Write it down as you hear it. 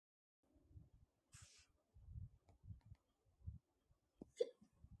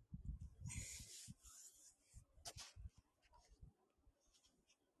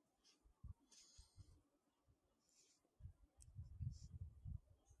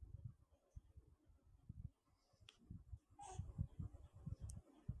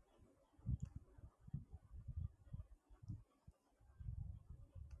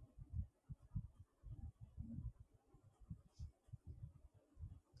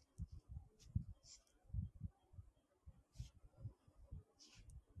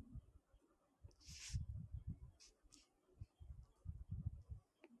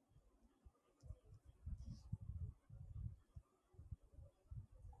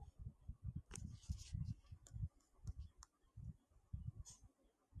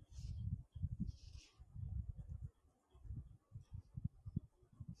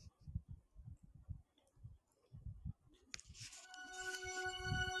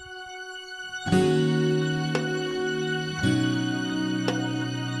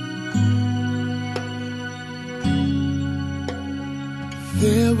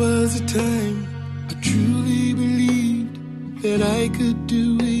was a time I truly believed that I could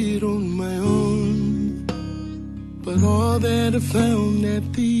do it on my own. But all that I found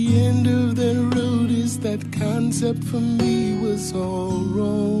at the end of that road is that concept for me was all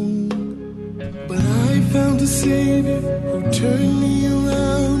wrong. But I found a Savior who turned me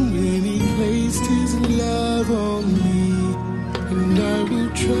around when He placed His love on me. And I will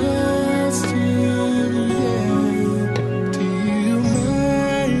trust Him, yeah, till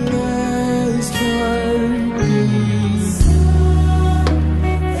my last heartbeat.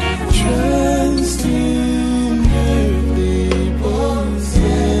 Trust in earthly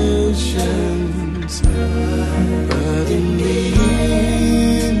possessions, but in the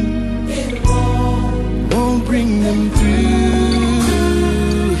end, it won't bring them through.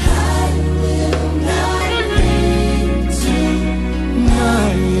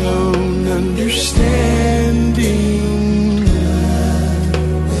 Understanding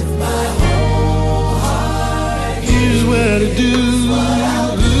with my whole heart. Here's what I do.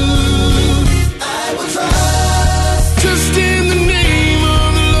 I will trust in the name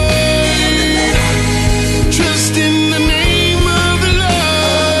of the Lord. Trust in the name of the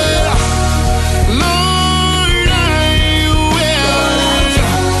Lord. Lord, I will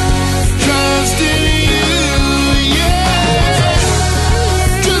trust in you. Yeah.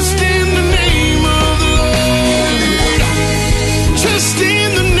 Trust in the name of the Lord. Trust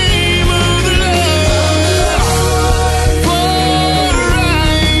in the name of the Lord. For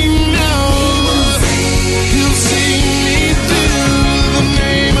I know He'll see me through. The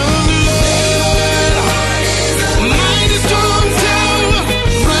name of the Lord. Mighty strong tower,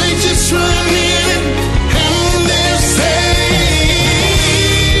 righteous run in, and they're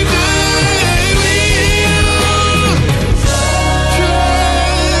saved. I will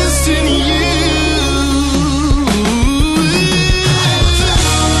trust in you.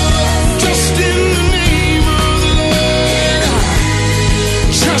 Trust in the name of the Lord.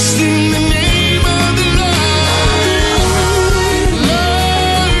 Trust in the name of the Lord.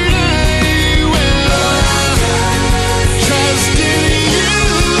 Lord, I will trust in you.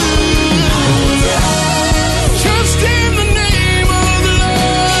 Trust in the name of the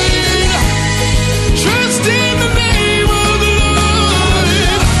Lord. Trust in the name of the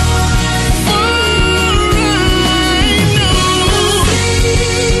Lord. For I know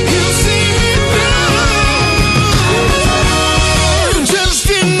He'll see me through. Trust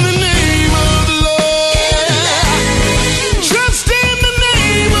in the name of the Lord. Trust in the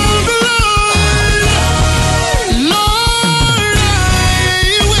name of the Lord. Lord,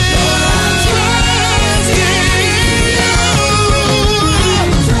 I will trust in you.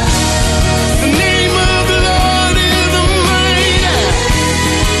 The name of the Lord is a mighty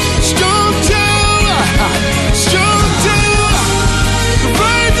strong tower, strong tower. The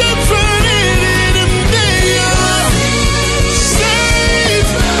virgins run in it and they are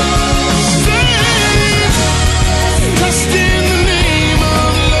saved, saved. Trust in the name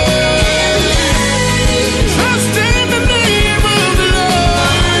of the Lord. Trust in the name of the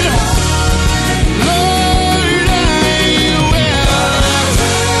Lord. Lord, I will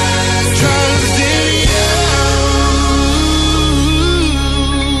trust in you.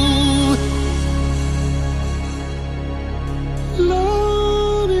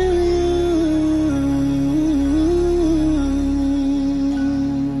 Lord, in you.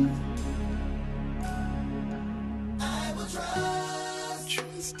 I will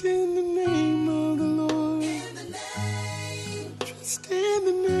trust in the name of the Lord. Trust in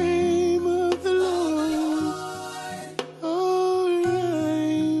the name of the Lord. Oh,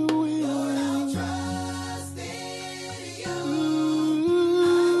 I will trust in you.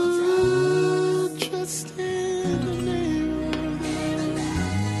 Trust in the name of the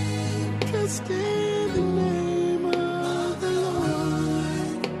Lord. Trust in the name of the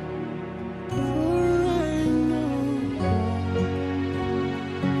Lord. For I know.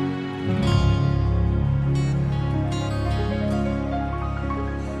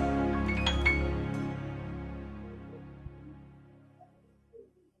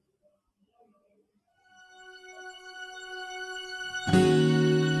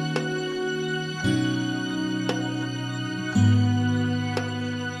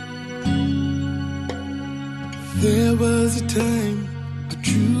 There was a time I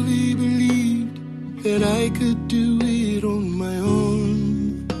truly believed that I could do it on my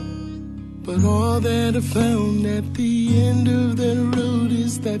own. But all that I found at the end of that road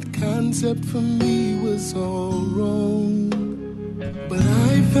is that concept for me was all wrong. But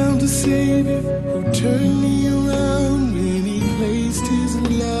I found a Savior who turned me around when He placed His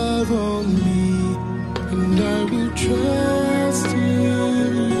love on me. And I will trust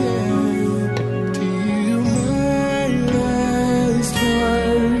Him, yeah.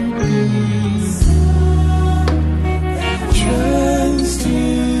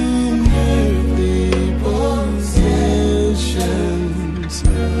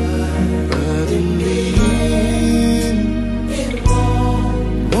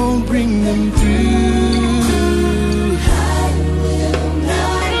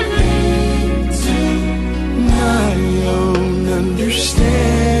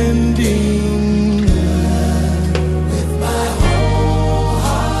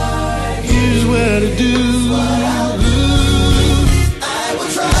 do. I will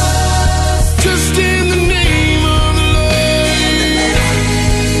trust in the name of the Lord.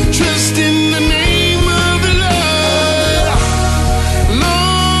 Trust in the name of the Lord.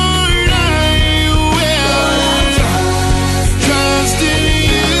 Lord, I will trust in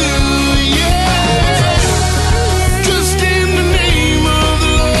you. Yeah. Trust in the name of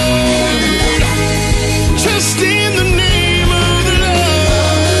the Lord. Trust in the name of the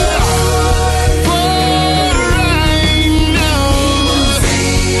Lord. For right now,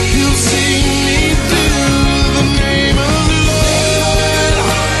 He'll see me through. The name of the Lord.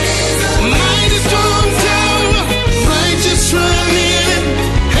 Mighty strong tower, righteous run in,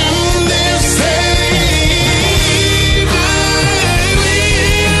 and they're saved. I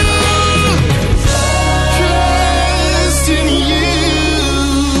will trust in you.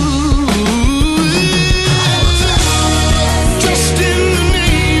 Trust in the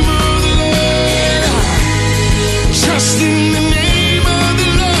name of the Lord. Trust in the name of the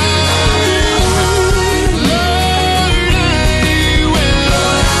Lord. Lord, I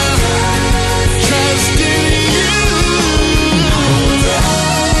will trust in you.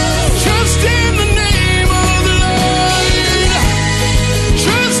 Trust in the name of the Lord.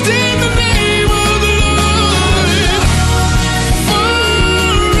 Trust in the name of the Lord. For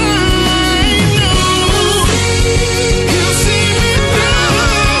I know He'll see me through.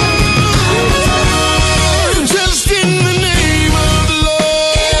 Trust in the name of the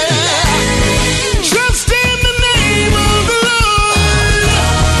Lord. Trust in the name of the Lord.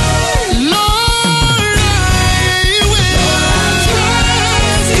 Lord, I will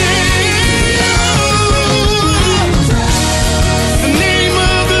trust in you. The name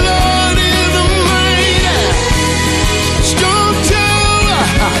of the Lord is a mighty strong tower,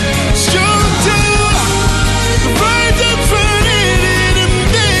 strong tower. The righteous run in it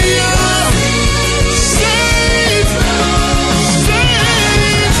and they are saved,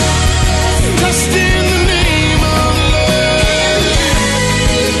 saved. Trust in the name of the Lord.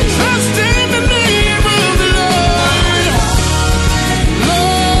 Trust in the name of the Lord.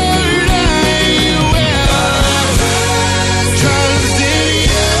 Lord, I will trust in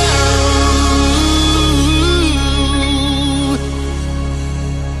you.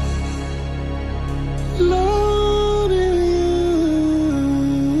 Lord, in you.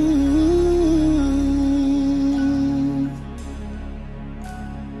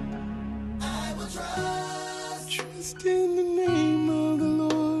 Trust in the name of the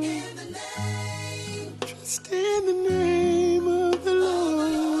Lord. Trust in the name of the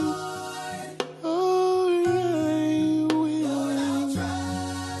Lord. Oh, I will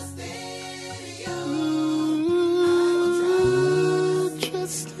trust in you.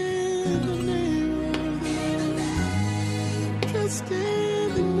 Trust in the name of the Lord. Trust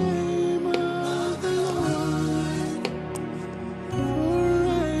in the name of the Lord. For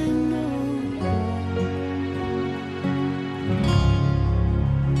I know.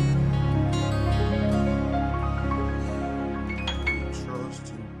 Trust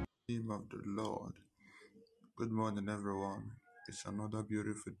in the name of the Lord. Good morning, everyone. It's another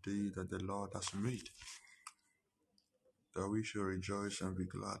beautiful day that the Lord has made, that we shall rejoice and be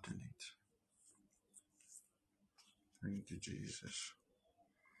glad in it. Thank you, Jesus.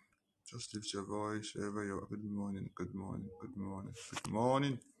 Just lift your voice wherever you are. Good morning, good morning, good morning, good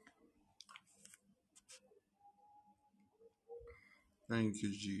morning. Thank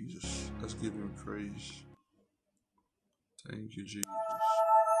you, Jesus. Let's give Him praise. Thank you, Jesus.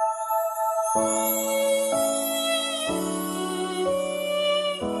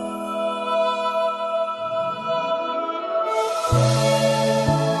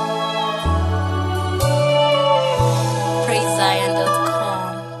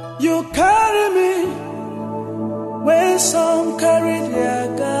 PraiseZion.com. You carry me when some carry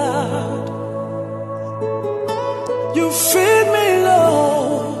their God. You feed me,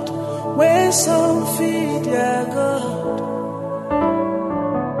 Lord, when some feed their God.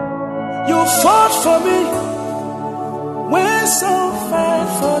 You fought for me when some fight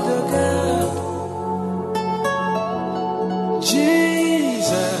for the God.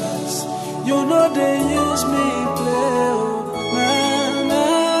 Jesus, you know they use me play.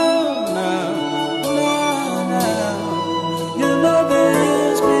 You know they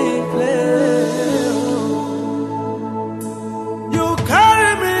use me play. You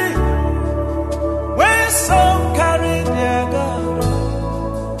carry me when some carry their God.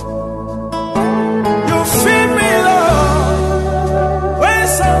 You feed me, Lord, when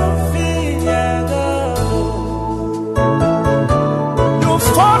some feed their God. You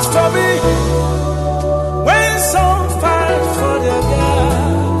fought for me when some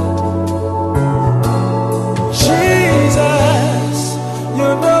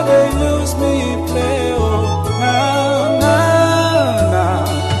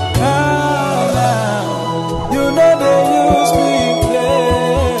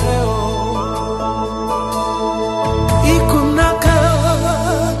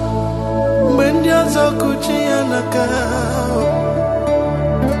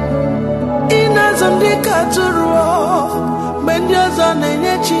turo menyaza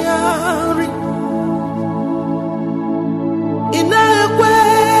nenye chiari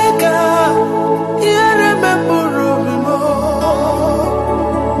inakweka yere memburu bimo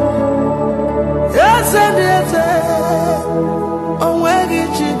yese onwegi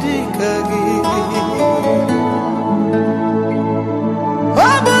chidikagi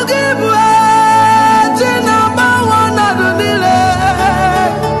Obugibu tina bawana dunile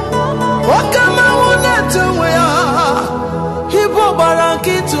Wakama unetuwe ya Hibo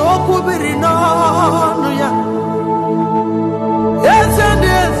barankitu okubiri nanu ya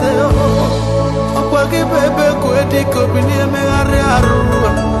Yese Okwagi bebe kwedi kubini emegari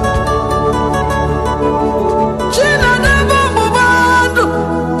arua China neba mubadu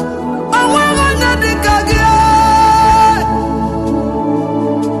Awaga nyadikagie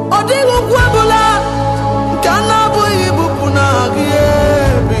Odigo kwabula Kanabu ibupuna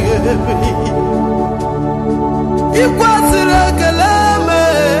Ikwasire keleme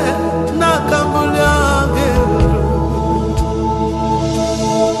Nakambulia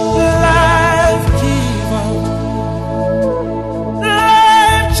Life giver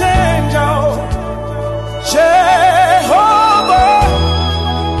Life changer Jehovah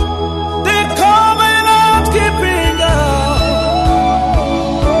The covenant keeping God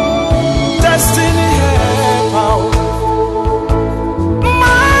Destiny helper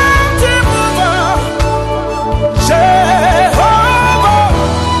Mighty mover Jehovah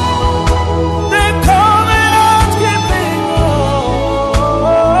The covenant keeping God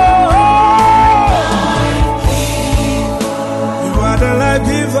You are the life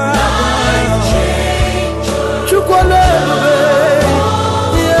giver Chukwalebe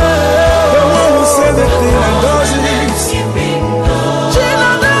The one who said the thing and does it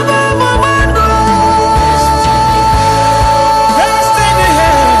Chila never mamando Destiny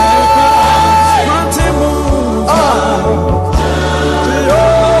helper Mountain mover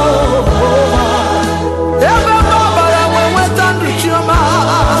Jehovah Ebe babara wewe tandu chioma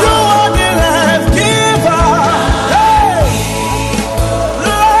You are the life giver Hey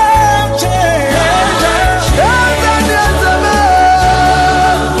Life changer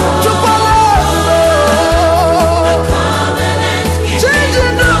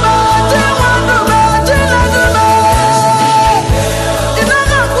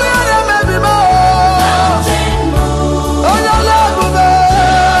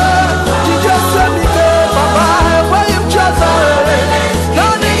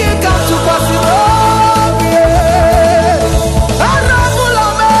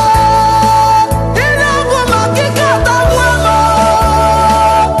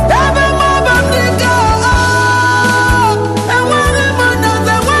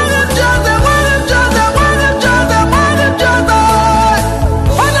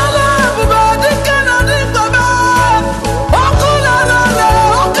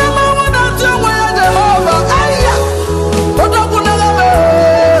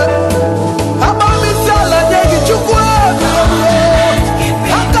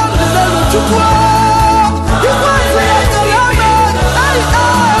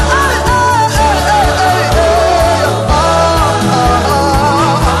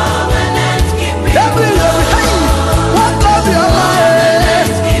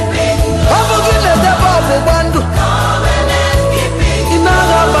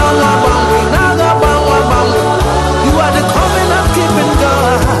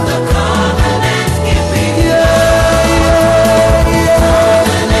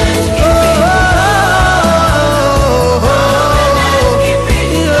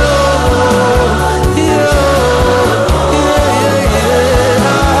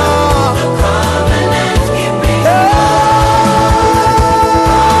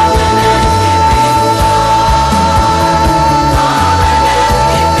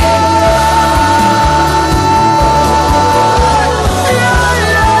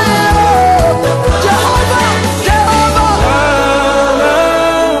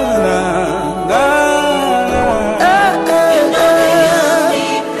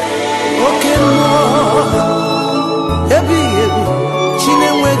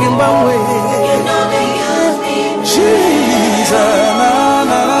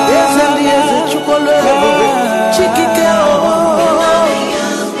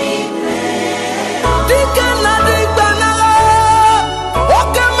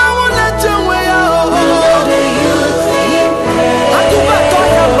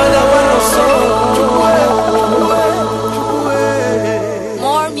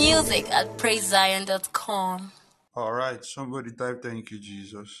at praisezion.com. All right, somebody type, thank you,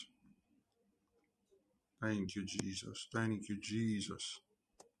 Jesus. Thank you, Jesus. Thank you, Jesus.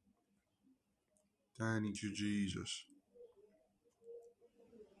 Thank you, Jesus.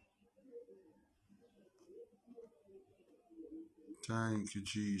 Thank you,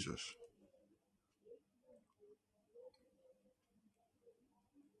 Jesus.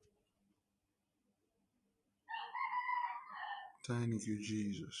 Thank you,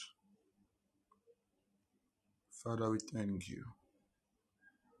 Jesus. Father, we thank you.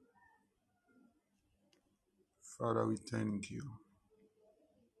 Father, we thank you.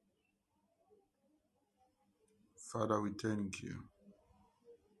 Father, we thank you.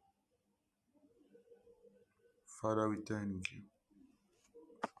 Father, we thank you.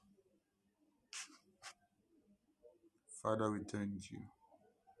 Father, we thank you.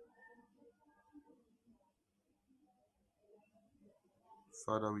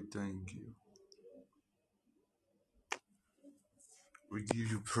 Father, we thank you. We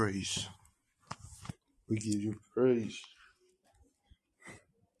give you praise. We give you praise.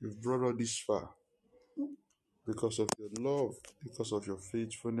 You've brought us this far because of your love, because of your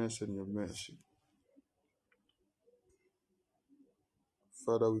faithfulness and your mercy.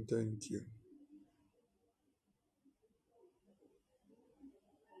 Father, we thank you.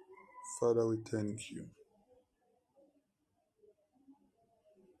 Father, we thank you.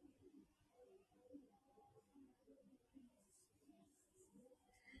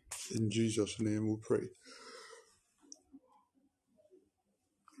 In Jesus' name we pray.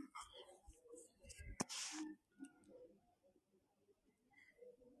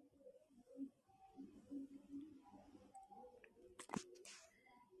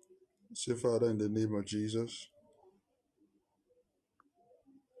 Say, Father, in the name of Jesus,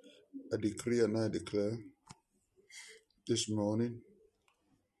 I decree and I declare this morning,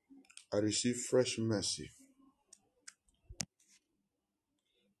 I receive fresh mercy.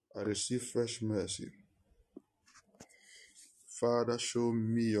 I receive fresh mercy. Father, show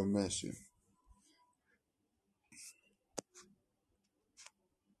me your mercy.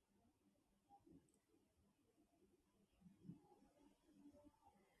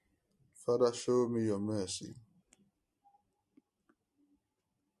 Father, show me your mercy.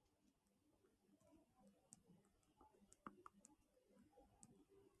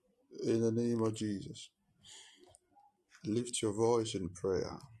 In the name of Jesus, lift your voice in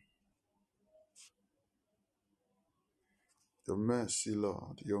prayer. Your mercy,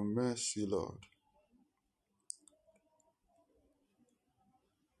 Lord. Your mercy, Lord.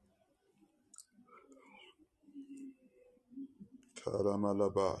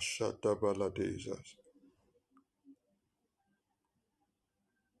 Karamalaba shatabaladezas.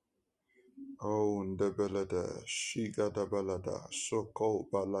 Oh, ndebelede shigadabalada soko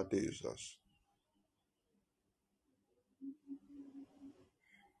baladezas.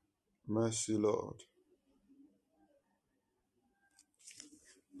 Mercy, Lord.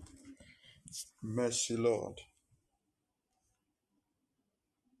 Mercy, Lord.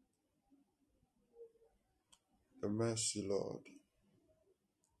 Your mercy, Lord.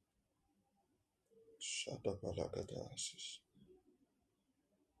 Shadabalagadasis.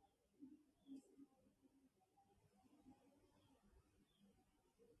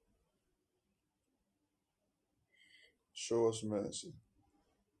 Show us mercy.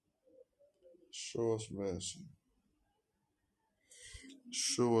 Show us mercy.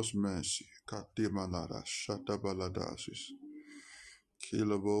 Show us mercy. Katimalada shatabaladasis.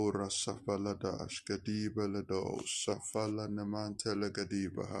 Kilabo rasafaladash kadibaledo safala namantele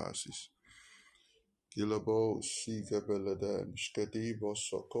gadibahasis. Kilabo sigabeladan shkadibo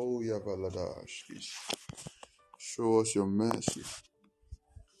sokoya valadashkis. Show us your mercy.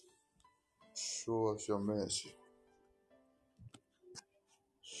 Show us your mercy.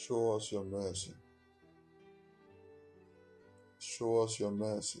 Show us your mercy. Show us your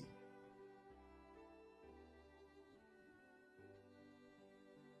mercy.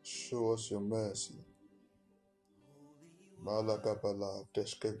 Show us your mercy. Malagabala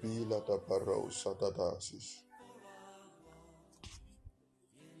deskebila da baro satadasis.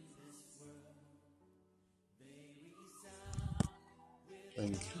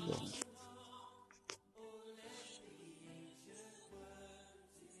 Thank you, Lord.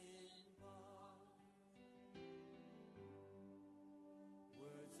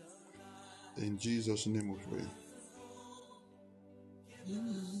 In Jesus' name we pray.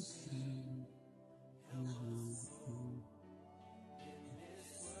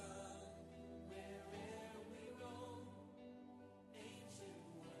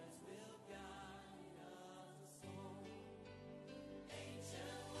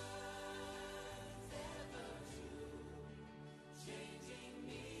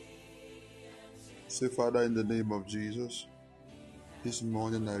 Say, Father, in the name of Jesus, This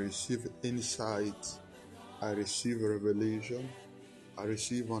morning I receive insight, I receive revelation, I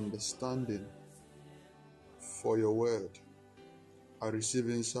receive understanding for your word. I receive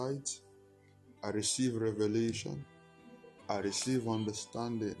insight, I receive revelation, I receive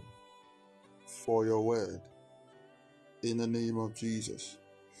understanding for your word. In the name of Jesus.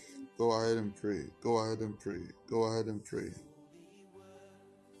 Go ahead and pray. Go ahead and pray. Go ahead and pray.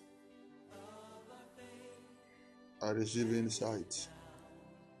 I receive insight.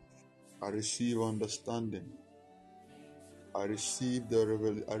 I receive understanding. I receive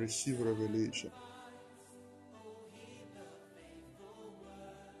revelation.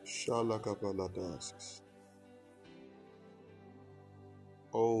 Shalakapaladasis.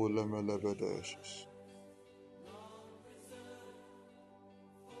 Oh, lemelebedeshes.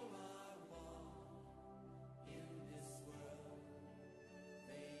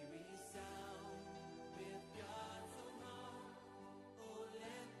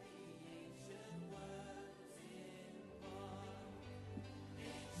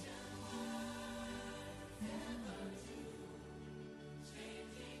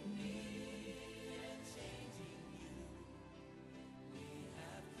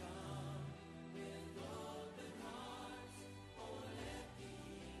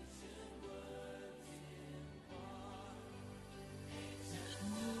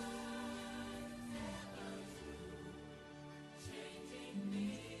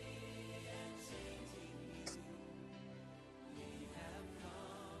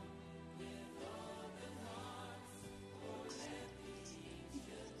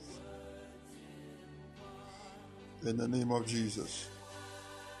 In the name of Jesus.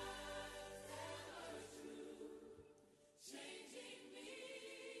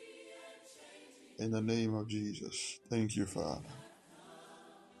 In the name of Jesus. Thank you, Father.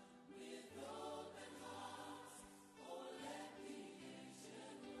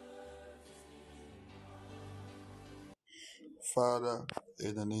 Father,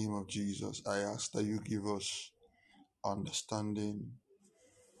 in the name of Jesus, I ask that you give us understanding.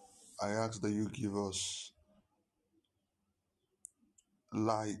 I ask that you give us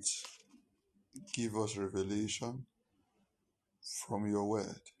light, give us revelation from your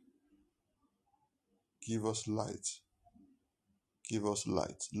word. Give us light. Give us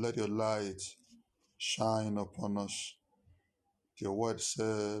light. Let your light shine upon us. Your word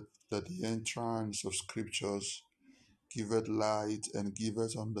said that the entrance of scriptures giveth light and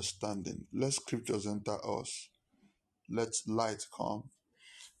giveth understanding. Let scriptures enter us. Let light come.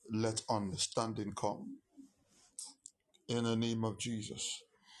 Let understanding come. In the name of Jesus.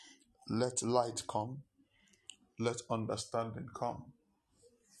 Let light come. Let understanding come.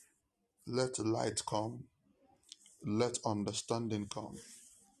 Let light come. Let understanding come.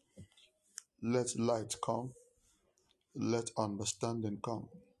 Let light come. Let understanding come.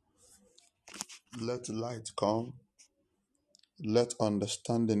 Let light come. Let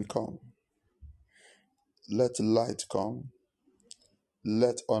understanding come. Let light come.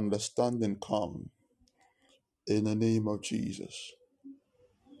 Let understanding come. In the name of Jesus.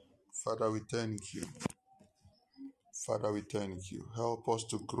 Father, we thank you. Father, we thank you. Help us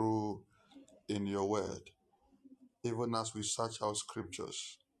to grow in your word, even as we search our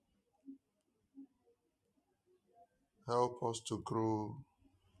scriptures. Help us to grow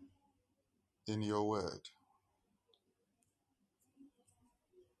in your word.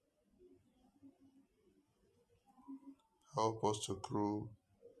 Help us to grow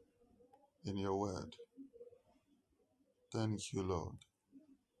in your word. Thank you, Lord.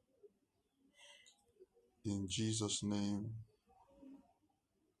 In Jesus' name,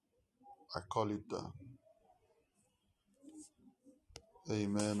 I call it done.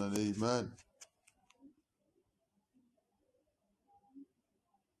 Amen and amen.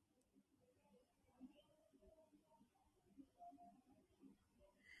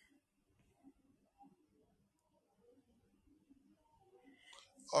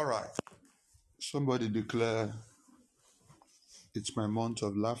 All right. Somebody declare, it's my month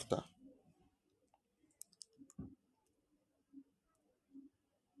of laughter.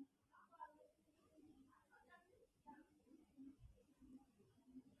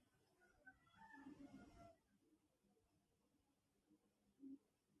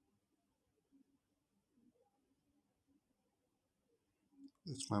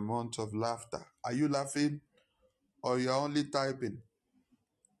 It's my month of laughter. Are you laughing or you're only typing?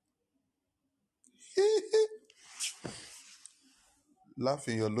 Laugh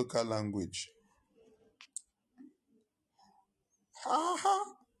in your local language. Ha ha.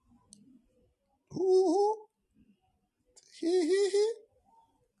 Hoo hoo. He.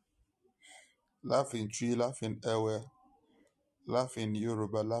 Laugh in tree, laugh in air. Laugh in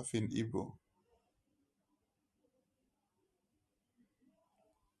Yoruba, laugh in Igbo.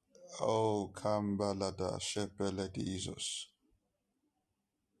 Oh, Kambalada Shepele Jesus.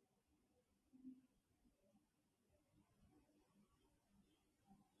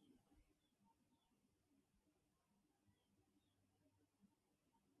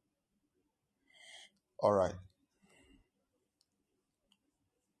 All right.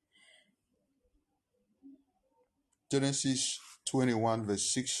 Genesis 21, verse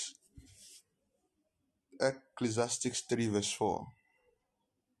 6. Ecclesiastes 3, verse 4.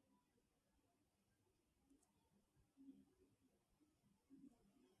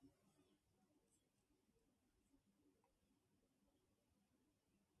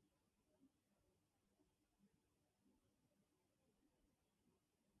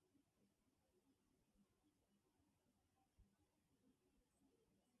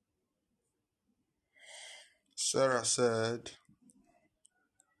 Sarah said,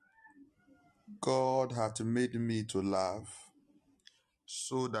 God hath made me to laugh,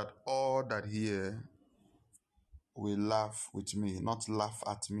 so that all that hear will laugh with me, not laugh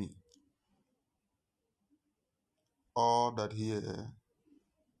at me. All that hear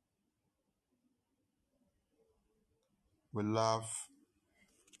will laugh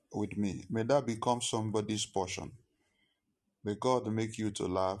with me. May that become somebody's portion. May God make you to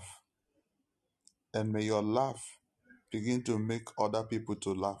laugh, and may your laugh begin to make other people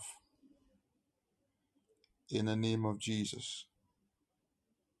to laugh. In the name of Jesus.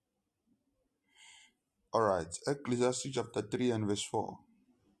 All right. Ecclesiastes chapter 3 and verse 4.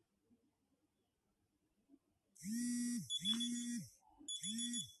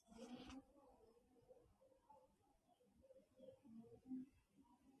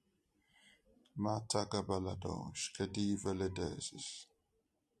 Matagabaladosh, kediveledesis.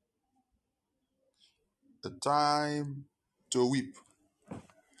 A time to weep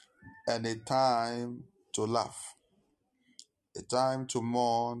and a time to laugh. A time to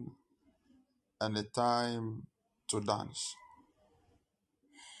mourn and a time to dance.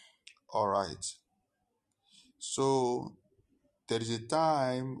 All right. So there is a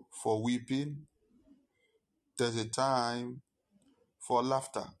time for weeping. There's a time for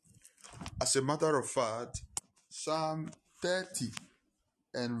laughter. As a matter of fact, Psalm 30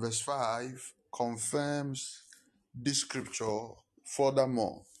 and verse 5 confirms this scripture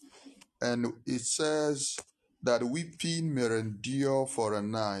furthermore. And it says that weeping may endure for a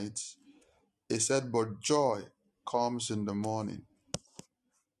night. It said, but joy comes in the morning.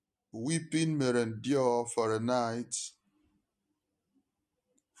 Weeping may endure for a night,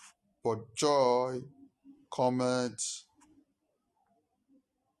 but joy cometh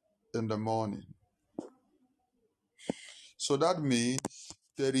in the morning. So that means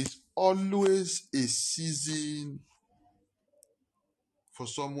there is always a season for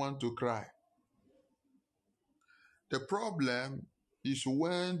someone to cry. The problem is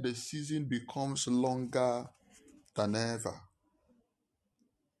when the season becomes longer than ever.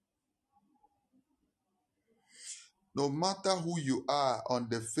 No matter who you are on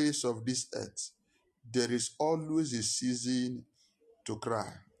the face of this earth, there is always a season to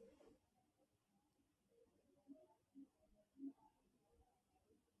cry.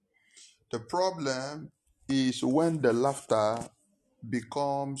 The problem is when the laughter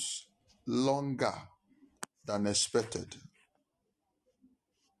becomes longer than expected.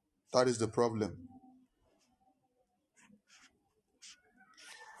 That is the problem.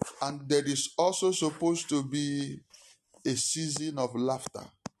 And there is also supposed to be a season of laughter.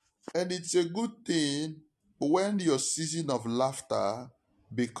 And it's a good thing when your season of laughter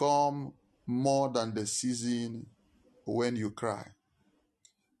become more than the season when you cry.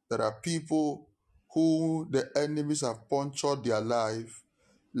 There are people who the enemies have punctured their life,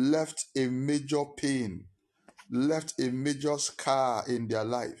 left a major pain, left a major scar in their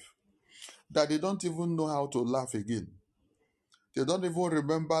life, that they don't even know how to laugh again. They don't even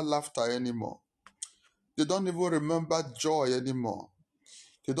remember laughter anymore. They don't even remember joy anymore.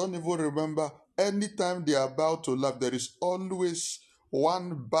 They don't even remember anytime they are about to laugh. There is always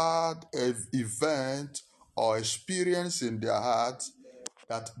one bad event or experience in their heart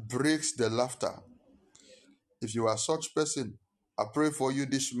that breaks the laughter. If you are such person, I pray for you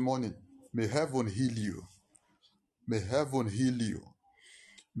this morning. May heaven heal you. May heaven heal you.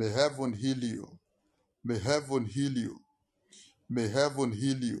 May heaven heal you. May heaven heal you. May heaven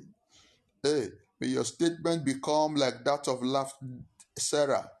heal you. Hey, may your statement become like that of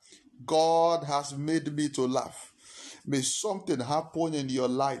Sarah. God has made me to laugh. May something happen in your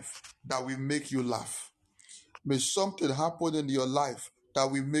life that will make you laugh. May something happen in your life that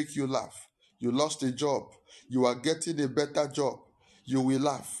will make you laugh. You lost a job. You are getting a better job. You will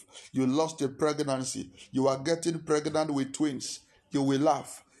laugh. You lost a pregnancy. You are getting pregnant with twins. You will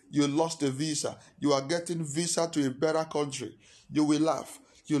laugh. You lost a visa. You are getting visa to a better country. You will laugh.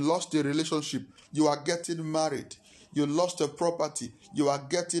 You lost a relationship. You are getting married. You lost a property. You are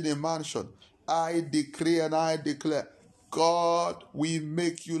getting a mansion. I decree and I declare, God will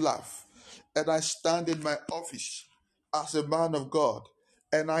make you laugh. And I stand in my office as a man of God,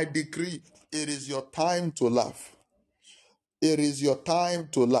 and I decree it is your time to laugh. It is your time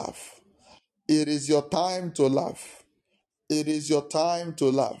to laugh. It is your time to laugh. It is your time to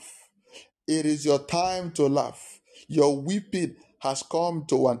laugh. It is your time to laugh. Your weeping has come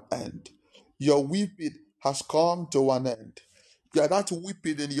to an end. Your weeping has come to an end. You are not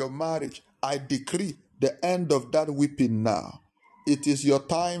weeping in your marriage. I decree the end of that weeping now. It is your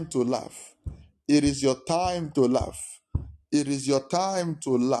time to laugh. It is your time to laugh. It is your time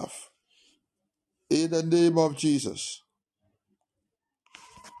to laugh. In the name of Jesus.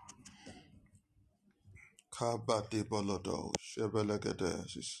 Kabadibolodo,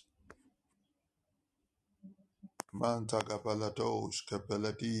 Shebelegedesis, Mantagabalados,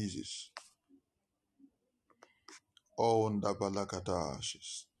 Kepeledisis,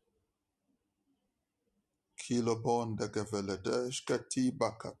 Ondabalagadasis, Kilobonda Geveledesh,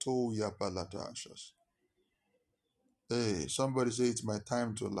 Katiba Katoya Baladashas. Hey, somebody say it's my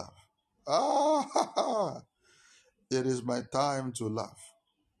time to laugh. Ah, it is my time to laugh.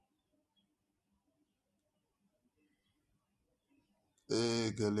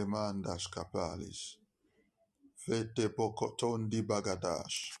 Hey, Gelemandash Kapalis, Fete Bokotondi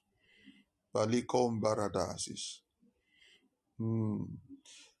Bagadash, Balikom Baradasis.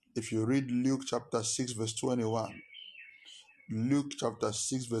 If you read Luke chapter 6 verse 21, Luke chapter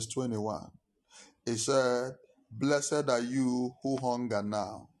 6 verse 21, it said, "Blessed are you who hunger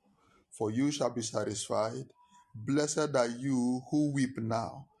now, for you shall be satisfied. Blessed are you who weep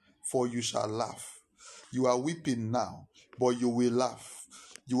now, for you shall laugh." You are weeping now, but you will laugh.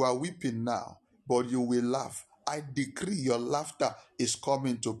 You are weeping now, but you will laugh. I decree your laughter is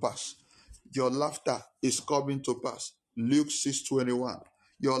coming to pass. Your laughter is coming to pass. Luke 6:21.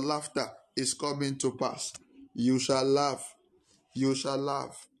 Your laughter is coming to pass. You shall laugh. You shall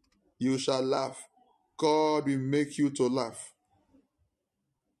laugh. You shall laugh. God will make you to laugh.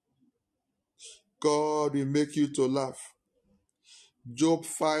 God will make you to laugh. Job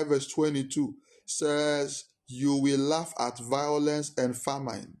 5 verse 22 says, "You will laugh at violence and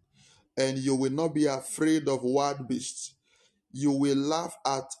famine, and you will not be afraid of wild beasts." You will laugh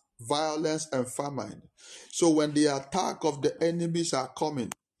at violence and famine. So when the attack of the enemies are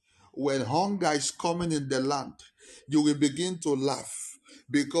coming, when hunger is coming in the land, you will begin to laugh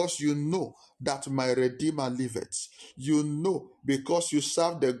because you know that my Redeemer liveth. You know because you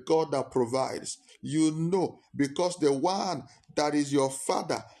serve the God that provides. You know because the one that is your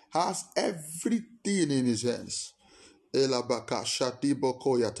Father has everything in his hands. Elabaka shatibo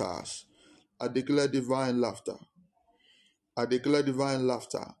koyatas. I declare divine laughter. I declare divine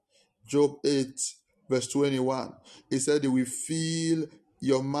laughter. Job 8, verse 21. He said, "He will fill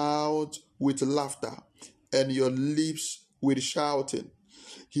your mouth with laughter and your lips with shouting."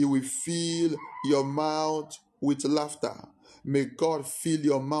 He will fill your mouth with laughter. May God fill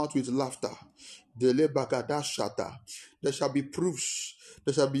your mouth with laughter. There shall be proofs.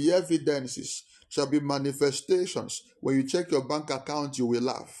 There shall be evidences. Shall be manifestations. When you check your bank account, you will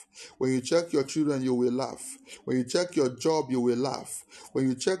laugh. When you check your children, you will laugh. When you check your job, you will laugh. When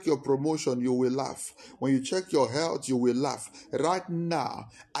you check your promotion, you will laugh. When you check your health, you will laugh. Right now,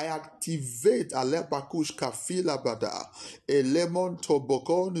 I activate Alepakush Kafila Bada, a lemon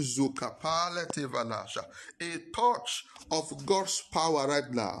tobokon zukapale tevalasha, a touch of God's power right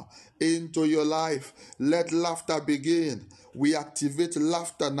now into your life. Let laughter begin. We activate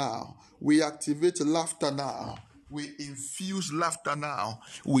laughter now. We activate laughter now. We infuse laughter now.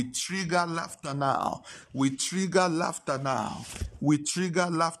 We trigger laughter now. We trigger laughter now. We trigger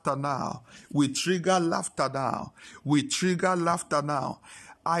laughter now. We trigger laughter now. We trigger laughter now.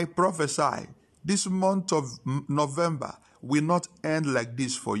 I prophesy this month of November will not end like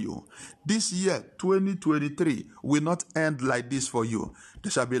this for you. This year, 2023, will not end like this for you.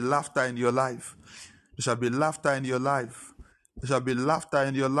 There shall be laughter in your life. There shall be laughter in your life. There shall be laughter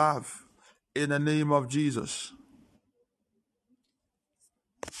in your life. In the name of Jesus.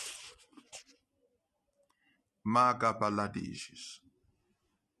 Magabaladishis.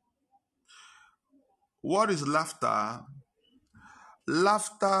 What is laughter?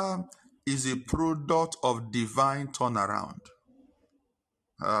 Laughter is a product of divine turnaround.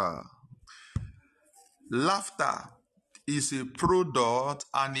 Laughter is a product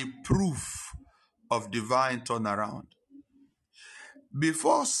and a proof of divine turnaround.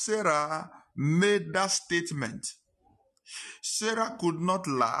 Before Sarah made that statement, Sarah could not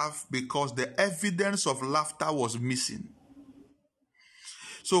laugh because the evidence of laughter was missing.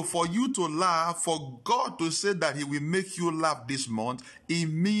 So for you to laugh, for God to say that he will make you laugh this month, it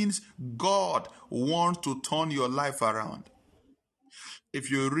means God wants to turn your life around.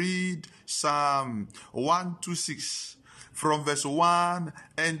 If you read Psalm 126 from verse 1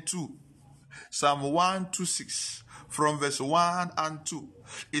 and 2, Psalm 126 from verse 1 and 2,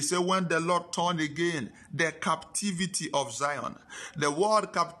 it says, when the Lord turned again the captivity of Zion. The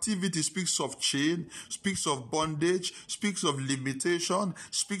word captivity speaks of chain, speaks of bondage, speaks of limitation,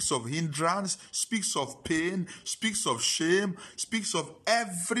 speaks of hindrance, speaks of pain, speaks of shame, speaks of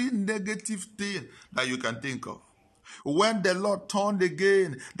every negative thing that you can think of. When the Lord turned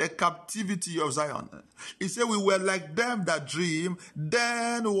again the captivity of Zion, he said, we were like them that dream,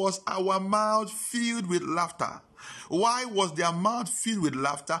 then was our mouth filled with laughter. Why was their mouth filled with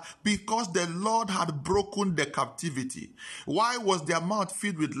laughter? Because the Lord had broken the captivity. Why was their mouth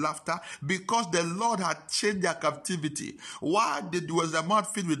filled with laughter? Because the Lord had changed their captivity. Why was their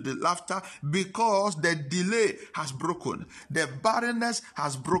mouth filled with the laughter? Because the delay has broken. The barrenness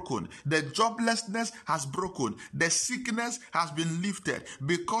has broken. The joblessness has broken. The sickness has been lifted.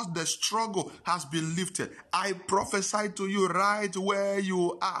 Because the struggle has been lifted. I prophesy to you right where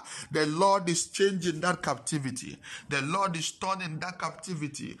you are. The Lord is changing that captivity. The Lord is turning that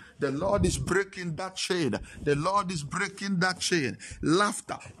captivity. The Lord is breaking that chain. The Lord is breaking that chain.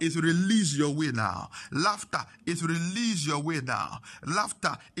 Laughter is release your way now. Laughter is release your way now.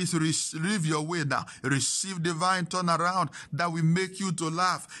 Laughter is receive your way now. Receive divine turnaround that will make you to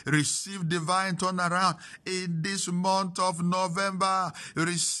laugh. Receive divine turnaround in this month of November.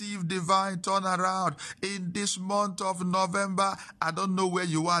 Receive divine turnaround in this month of November. I don't know where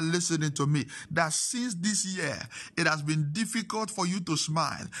you are listening to me. That since this year, it has been difficult for you to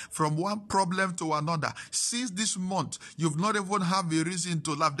smile from one problem to another. Since this month, you've not even have a reason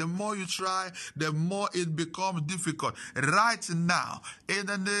to laugh. The more you try, the more it becomes difficult. Right now, in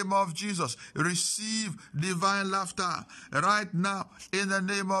the name of Jesus, receive divine laughter. Right now, in the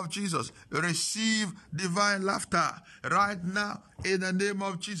name of Jesus, receive divine laughter. Right now, in the name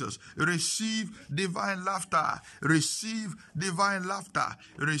of Jesus, receive divine laughter. Receive divine laughter.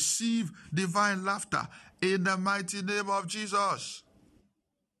 Receive divine laughter. In the mighty name of Jesus.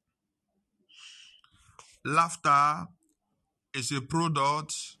 Laughter is a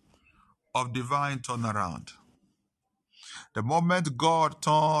product of divine turnaround. The moment God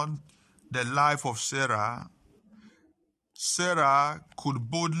turned the life of Sarah, Sarah could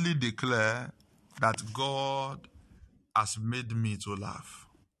boldly declare that God has made me to laugh.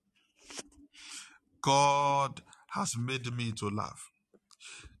 God has made me to laugh.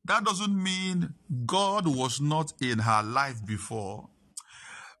 That doesn't mean God was not in her life before,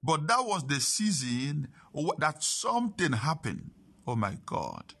 but that was the season that something happened. Oh my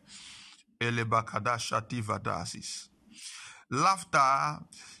God. Laughter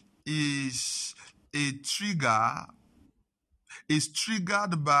is a trigger, is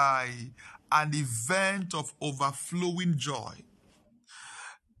triggered by an event of overflowing joy.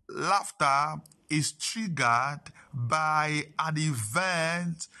 Laughter is triggered by an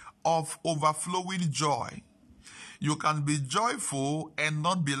event of overflowing joy. You can be joyful and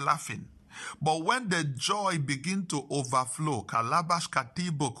not be laughing. But when the joy begins to overflow, kalabash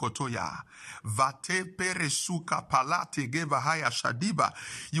katibo kotoya, vate peresuka palate gevahaya shadiba,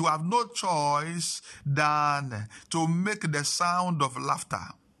 you have no choice than to make the sound of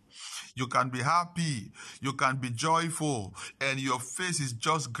laughter. You can be happy, you can be joyful, and your face is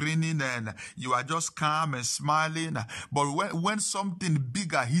just grinning and you are just calm and smiling. But when something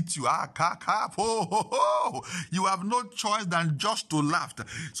bigger hits you, you have no choice than just to laugh.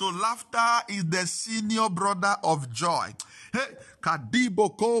 So laughter is the senior brother of joy. Hey, so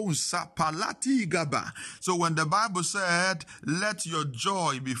when the Bible said, let your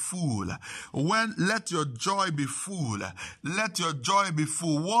joy be full, let your joy be full, let your joy be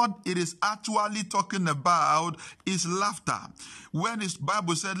full, what it is actually talking about is laughter. When the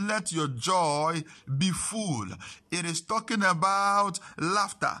Bible said, let your joy be full, it is talking about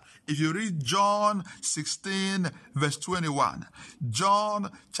laughter. If you read John 16, verse 21, John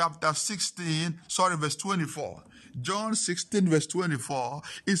chapter 16, verse 24, John 16, verse 24,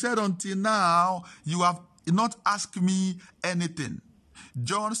 he said, until now, you have not asked me anything.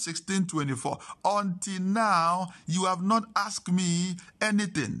 John 16, 24, until now, you have not asked me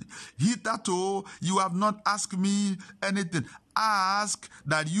anything. Hitherto, you have not asked me anything. Ask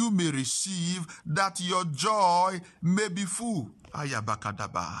that you may receive, that your joy may be full.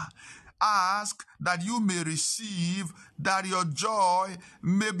 Ayabakadaba. Ask that you may receive, that your joy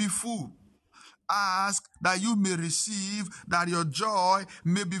may be full. Ask that you may receive, that your joy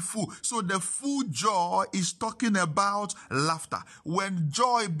may be full. So the full joy is talking about laughter. When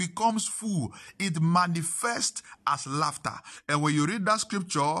joy becomes full, it manifests as laughter. And when you read that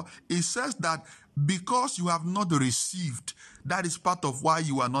scripture, it says that because you have not received, that is part of why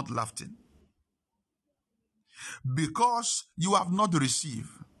you are not laughing. Because you have not received,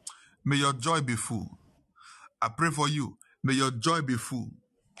 may your joy be full. I pray for you. May your joy be full.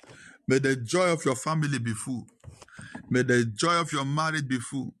 May the joy of your family be full. May the joy of your marriage be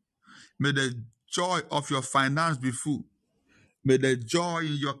full. May the joy of your finance be full. May the joy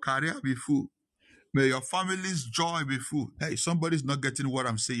in your career be full. May your family's joy be full. Hey, somebody's not getting what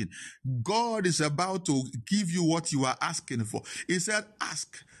I'm saying. God is about to give you what you are asking for. He said,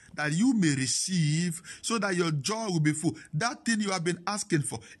 ask that you may receive so that your joy will be full. That thing you have been asking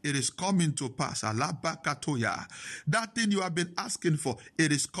for, it is coming to pass. Alabakatoya. That thing you have been asking for,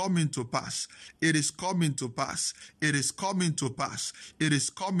 it is coming to pass. It is coming to pass. It is coming to pass. It is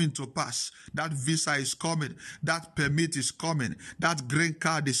coming to pass. That visa is coming. That permit is coming. That green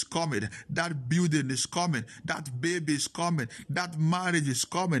card is coming. That building is coming. That baby is coming. That marriage is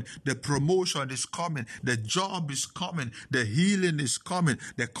coming. The promotion is coming. The job is coming. The healing is coming.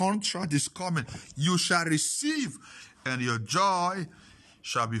 The contract is coming. You shall receive, and your joy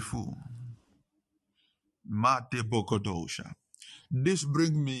shall be full. Mate Bokodosha. This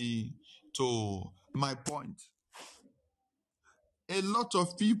brings me to my point. A lot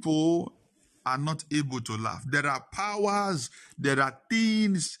of people are not able to laugh. There are powers, there are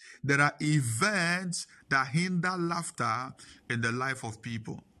things, there are events that hinder laughter in the life of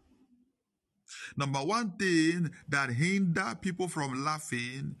people. Number one thing that hinder people from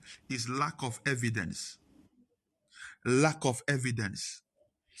laughing is lack of evidence. Lack of evidence.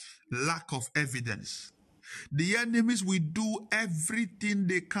 Lack of evidence. The enemies will do everything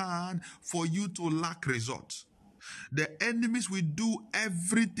they can for you to lack results. The enemies will do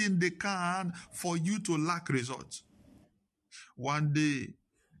everything they can for you to lack results. One day,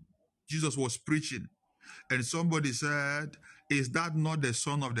 Jesus was preaching, and somebody said, is that not the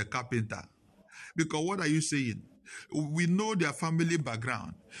son of the carpenter? Because what are you saying? We know their family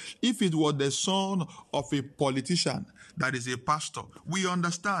background. If it was the son of a politician that is a pastor, we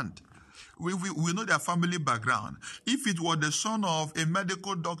understand. We know their family background. If it was the son of a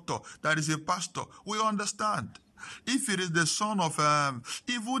medical doctor that is a pastor, we understand. If it is the son of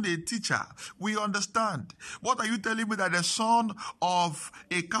even a teacher, we understand. What are you telling me that the son of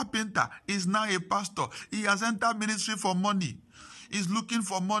a carpenter is now a pastor? He has entered ministry for money. He's looking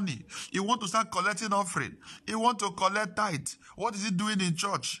for money. He wants to start collecting offering. He wants to collect tithe. What is he doing in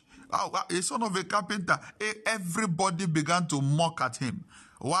church? A son of a carpenter. Everybody began to mock at him.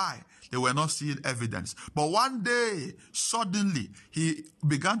 Why? They were not seeing evidence. But one day, suddenly, he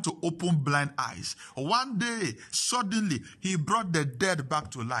began to open blind eyes. One day, suddenly, he brought the dead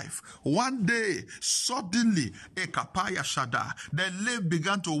back to life. One day, suddenly, the lame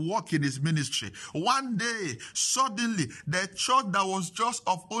began to walk in his ministry. One day, suddenly, the church that was just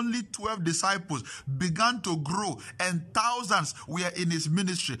of only 12 disciples began to grow, and thousands were in his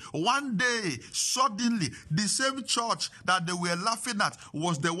ministry. One day, suddenly, the same church that they were laughing at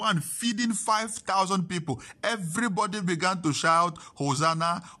was the one feeding 5,000 people. Everybody began to shout,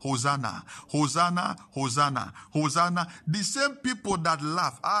 Hosanna, Hosanna, Hosanna, Hosanna, Hosanna. The same people that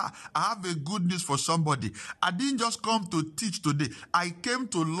laugh. I have a good news for somebody. I didn't just come to teach today. I came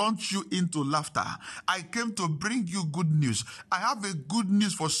to launch you into laughter. I came to bring you good news. I have a good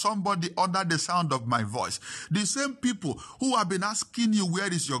news for somebody under the sound of my voice. The same people who have been asking you,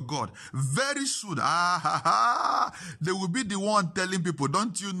 where is your God? Very soon, they will be the one telling people,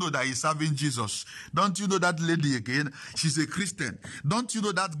 don't you know that he's serving Jesus? Don't you know that lady again? She's a Christian. Don't you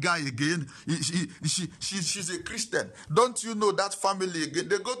know that guy again? She's a Christian. Don't you know that family again?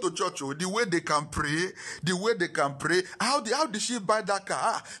 They go to church, the way they can pray, How did she buy that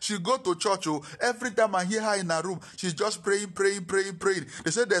car? She go to church, every time I hear her in her room, she's just praying.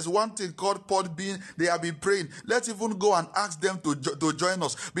 They say there's one thing called pot bean. They have been praying. Let's even go and ask them to join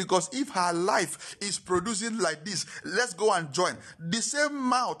us, because if her life is producing like this, let's go and join. The same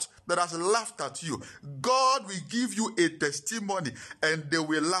mouth that has laughed at you, God will give you a testimony and they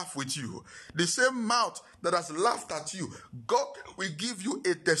will laugh with you. The same mouth that has laughed at you, God will give you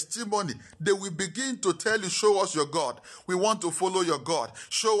a testimony. They will begin to tell you, show us your God. We want to follow your God.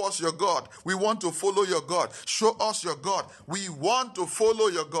 Show us your God. We want to follow your God. Show us your God. We want to follow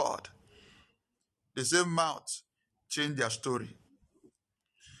your God. The same mouth changed their story.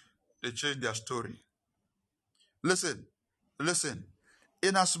 They changed their story. Listen.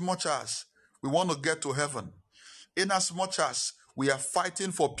 In as much as we want to get to heaven, in as much as we are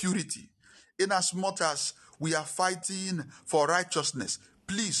fighting for purity, in as much as we are fighting for righteousness,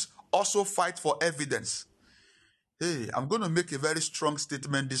 please also fight for evidence. Hey, I'm going to make a very strong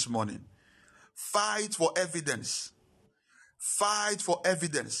statement this morning. Fight for evidence. Fight for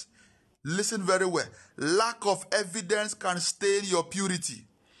evidence. Listen very well. Lack of evidence can stain your purity.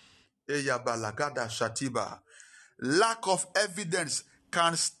 Lack of evidence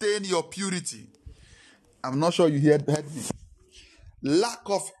can stain your purity. I'm not sure you heard me. Lack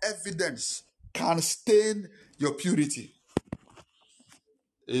of evidence can stain your purity.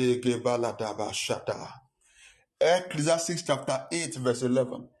 Ecclesiastes chapter 8 verse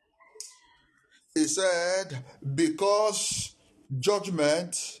 11. It said, because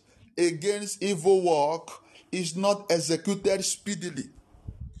judgment against evil work is not executed speedily,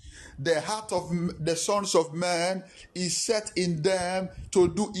 the heart of the sons of men is set in them to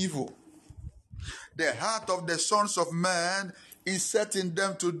do evil. The heart of the sons of men is set in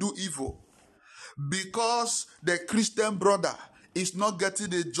them to do evil. Because the Christian brother is not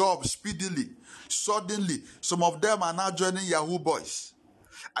getting a job speedily, suddenly, some of them are now joining Yahoo boys.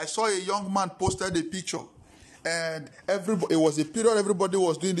 I saw a young man posted a picture, and it was a period everybody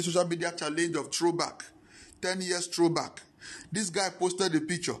was doing the social media challenge of throwback, 10 years throwback. This guy posted a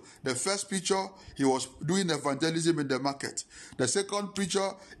picture. The first picture, he was doing evangelism in the market. The second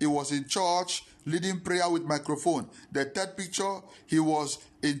picture, he was in church leading prayer with microphone. The third picture, he was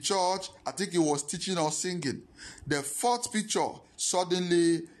in church. I think he was teaching or singing. The fourth picture,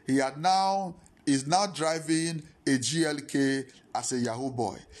 suddenly he is now driving a GLK as a Yahoo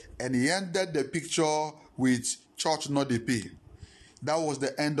boy. And he ended the picture with church not the pay. That was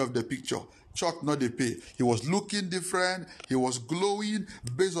the end of the picture. Church not the pay. He was looking different. He was glowing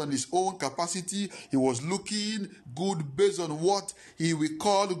based on his own capacity. He was looking good based on what he will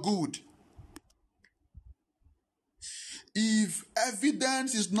call good. If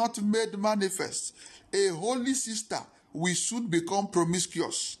evidence is not made manifest, a holy sister will soon become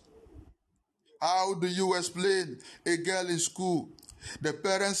promiscuous. How do you explain a girl in school? The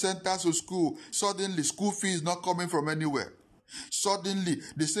parents sent her to school. Suddenly, school fee is not coming from anywhere. Suddenly,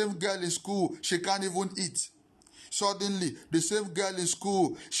 the same girl in school, she can't even eat. Suddenly, the same girl in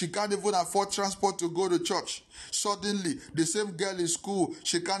school, she can't even afford transport to go to church. Suddenly, the same girl in school,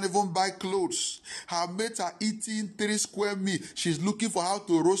 she can't even buy clothes. Her mates are eating 3 square meals. She's looking for how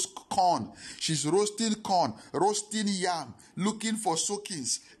to roast corn. She's roasting corn, roasting yam, looking for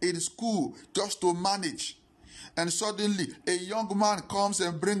soakings in school just to manage. And suddenly, a young man comes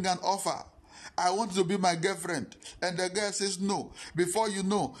and brings an offer. I want to be my girlfriend. And the girl says no. Before you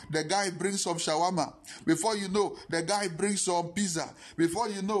know, the guy brings some shawarma. Before you know, the guy brings some pizza. Before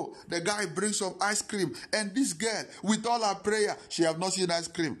you know, the guy brings some ice cream. And this girl, with all her prayer, she have not seen ice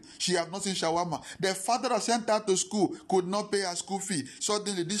cream. She have not seen shawarma. The father that sent her to school could not pay her school fee.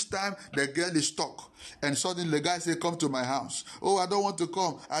 Suddenly, this time, the girl is stuck. And suddenly the guy said, come to my house. Oh, I don't want to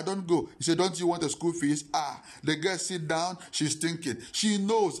come. I don't go. He said, don't you want the school fees? The girl sit down. She's thinking. She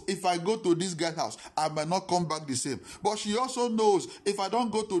knows if I go to this guy's house, I might not come back the same. But she also knows if I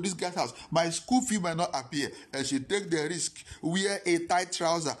don't go to this guy's house, my school fee might not appear. And she take the risk. Wear a tight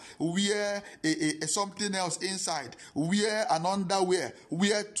trouser. Wear something else inside. Wear an underwear.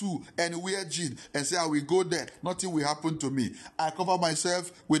 Wear 2 and wear jeans. And say, I will go there. Nothing will happen to me. I cover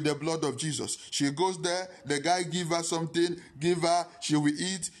myself with the blood of Jesus. She goes there, the guy give her something, she will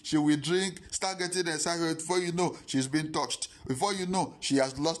eat, she will drink, start getting excited. Before you know, she's been touched. Before you know, she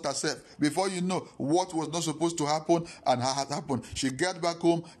has lost herself. Before you know, what was not supposed to happen and has happened. She get back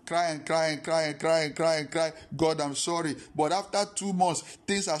home, cry. God, I'm sorry. But after 2 months,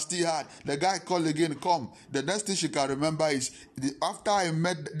 things are still hard. The guy called again, come. The next thing she can remember is, after I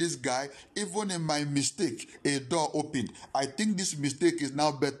met this guy, even in my mistake, a door opened. I think this mistake is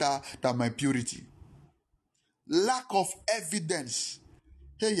now better than my purity. Lack of evidence.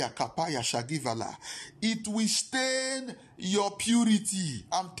 It will stain your purity.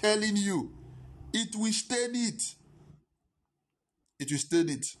 I'm telling you. It will stain it. It will stain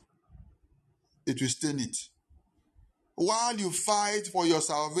it. It will stain it. While you fight for your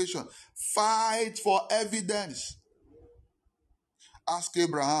salvation, fight for evidence. Ask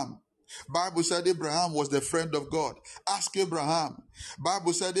Abraham. Bible said Abraham was the friend of God. Ask Abraham.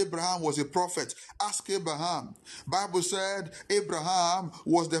 Bible said Abraham was a prophet. Ask Abraham. Bible said Abraham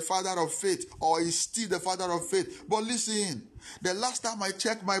was the father of faith, or is still the father of faith. But listen, The last time I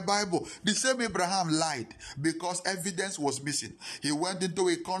checked my Bible, the same Abraham lied because evidence was missing. He went into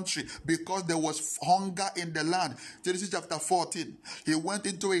a country because there was hunger in the land. Genesis chapter 14. He went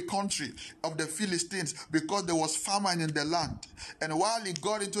into a country of the Philistines because there was famine in the land. And while he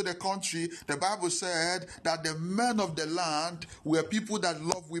got into the country, the Bible said that the men of the land were people that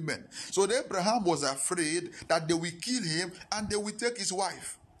love women. So Abraham was afraid that they will kill him and they will take his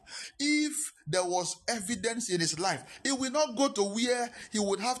wife. If there was evidence in his life, he will not go to where he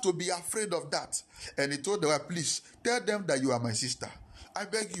would have to be afraid of that. And he told them, please, tell them that you are my sister. I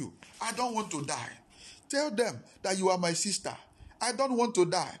beg you, I don't want to die. Tell them that you are my sister. I don't want to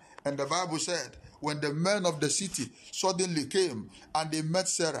die. And the Bible said, when the men of the city suddenly came and they met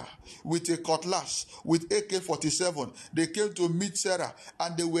Sarah with a cutlass, with AK-47, they came to meet Sarah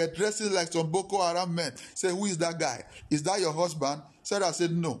and they were dressing like some Boko Haram men. Say, who is that guy? Is that your husband? Sarah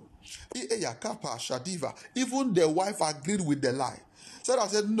said, no. Even the wife agreed with the lie. Sarah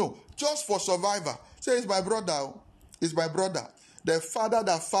said, no, just for survivor. Say, it's my brother. It's my brother. The father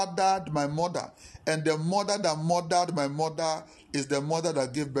that fathered my mother and the mother that mothered my mother is the mother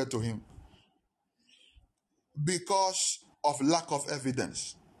that gave birth to him. Because of lack of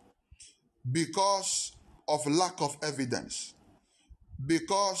evidence. Because of lack of evidence.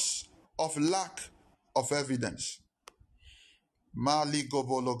 Because of lack of evidence. Mali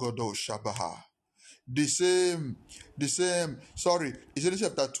gobologodo shabaha. The same, Genesis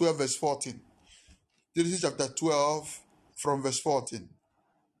chapter 12 verse 14. Genesis chapter 12 from verse 14.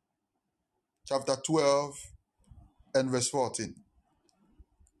 Chapter 12 and verse 14.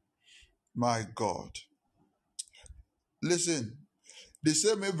 My God. Listen, the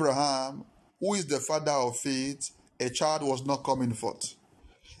same Abraham, who is the father of faith, a child was not coming forth.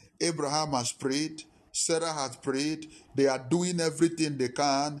 Abraham has prayed, Sarah has prayed, they are doing everything they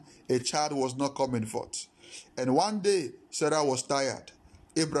can, a child was not coming forth. And one day, Sarah was tired,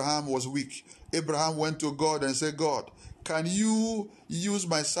 Abraham was weak. Abraham went to God and said, God, can you use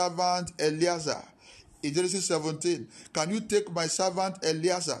my servant Eliezer? In Genesis 17, can you take my servant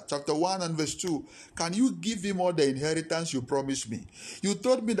Eliezer, chapter 1 and verse 2, can you give him all the inheritance you promised me? You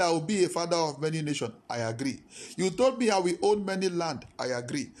told me that I will be a father of many nations. I agree. You told me I will own many land. I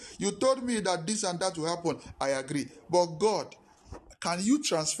agree. You told me that this and that will happen. I agree. But God, can you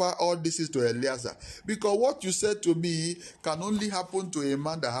transfer all this to Eliezer? Because what you said to me can only happen to a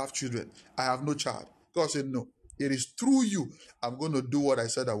man that have children. I have no child. God said, no. It is through you I'm going to do what I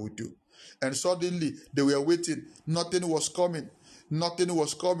said I would do. And suddenly they were waiting. Nothing was coming. Nothing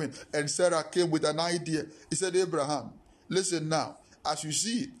was coming. And Sarah came with an idea. He said, Abraham, listen now. As you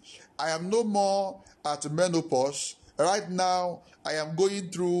see, I am no more at menopause. Right now, I am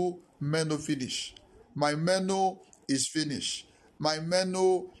going through menopause. My meno is finished. My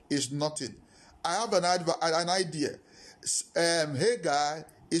meno is nothing. I have an idea. Hagar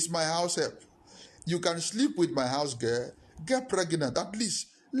is my house help. You can sleep with my house girl. Get pregnant. At least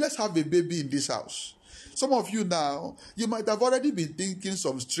let's have a baby in this house. Some of you now, you might have already been thinking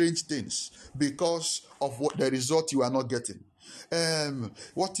some strange things because of what the result you are not getting.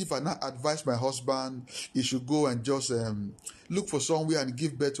 What if I now advise my husband he should go and just look for somewhere and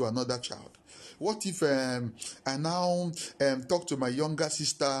give birth to another child? What if I now talk to my younger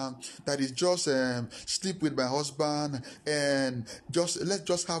sister that is just sleep with my husband and let's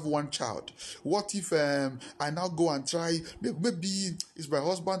just have one child? What if I now go and try, maybe it's my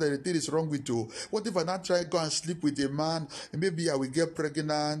husband that the thing is wrong with you. What if I now try go and sleep with a man and maybe I will get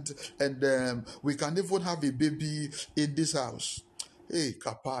pregnant and we can even have a baby in this house? Hey,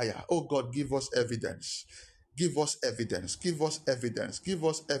 Kapaya, oh God, give us evidence. Give us evidence, give us evidence, give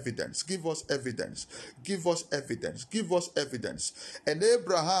us evidence, give us evidence, give us evidence, give us evidence. And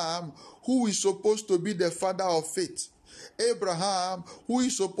Abraham, who is supposed to be the father of faith, Abraham, who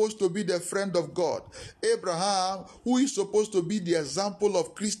is supposed to be the friend of God, Abraham, who is supposed to be the example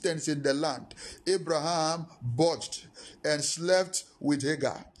of Christians in the land, Abraham botched and slept with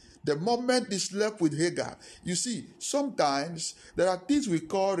Hagar. The moment he slept with Hagar, you see, sometimes there are things we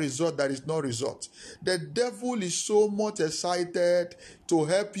call result that is not result. The devil is so much excited to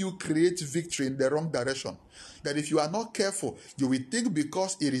help you create victory in the wrong direction that if you are not careful, you will think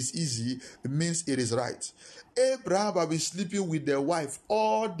because it is easy, it means it is right. Abraham had been sleeping with their wife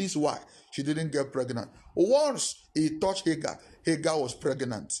all this while. She didn't get pregnant. Once he touched Hagar, Hagar was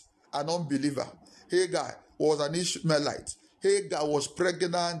pregnant. An unbeliever. Hagar was an Ishmaelite. Hagar was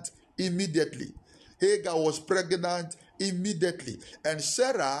pregnant immediately. Hagar was pregnant immediately. And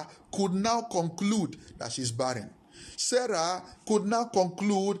Sarah could now conclude that she's barren. Sarah could now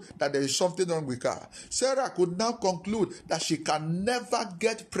conclude that there is something wrong with her. Sarah could now conclude that she can never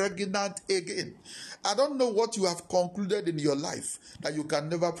get pregnant again. I don't know what you have concluded in your life, that you can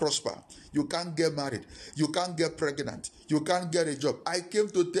never prosper. You can't get married. You can't get pregnant. You can't get a job. I came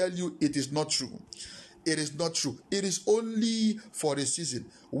to tell you it is not true. It is not true. It is only for a season.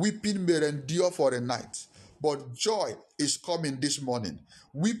 Weeping may endure for a night, but joy is coming this morning.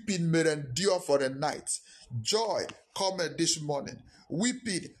 Weeping may endure for a night. Joy cometh this morning.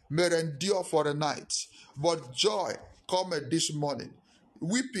 Weeping may endure for a night, but joy cometh this morning.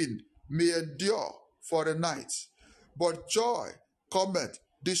 Weeping may endure for a night, but joy cometh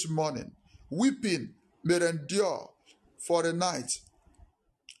this morning. Weeping may endure for a night,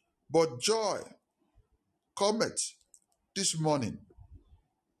 but joy cometh this morning.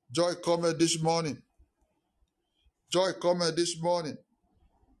 Joy cometh this morning. Joy cometh this morning.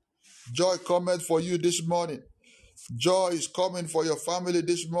 Joy cometh for you this morning. Joy is coming for your family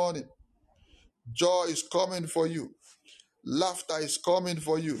this morning. Joy is coming for you. Laughter is coming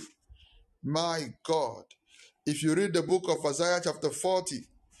for you. My God. If you read the book of Isaiah chapter 40,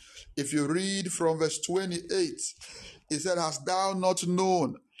 if you read from verse 28, it said, Hast thou not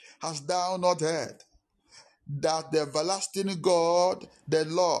known, hast thou not heard, that the everlasting God, the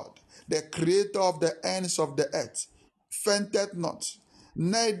Lord, the creator of the ends of the earth, fainteth not,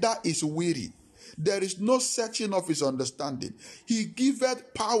 neither is weary. There is no searching of his understanding. He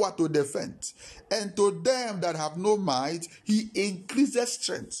giveth power to the faint, and to them that have no might, he increaseth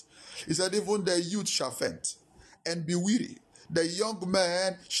strength. He said, even the youth shall faint and be weary. The young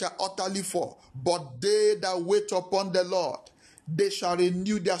man shall utterly fall. But they that wait upon the Lord, they shall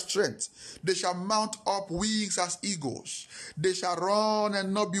renew their strength. They shall mount up wings as eagles. They shall run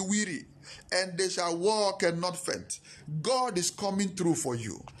and not be weary, and they shall walk and not faint. God is coming through for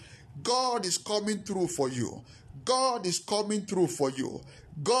you. God is coming through for you. God is coming through for you.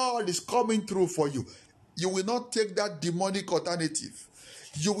 God is coming through for you. You will not take that demonic alternative.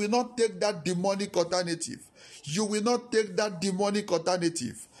 You will not take that demonic alternative. You will not take that demonic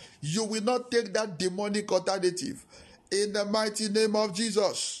alternative. You will not take that demonic alternative. In the mighty name of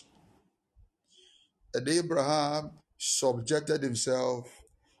Jesus. And Abraham subjected himself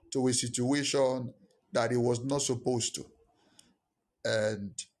to a situation that he was not supposed to,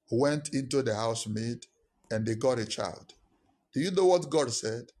 and went into the housemaid, and they got a child. Do you know what God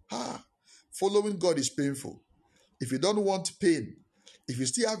said? Following God is painful. If you don't want pain, if you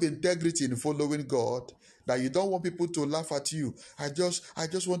still have integrity in following God, that you don't want people to laugh at you, I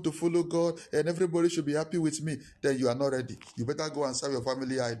just want to follow God and everybody should be happy with me, then you are not ready. You better go and serve your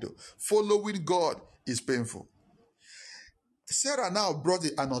family idol. Following God is painful. Sarah now brought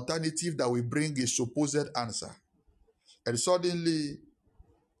an alternative that will bring a supposed answer. And suddenly,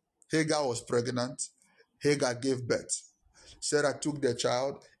 Hagar was pregnant. Hagar gave birth. Sarah took the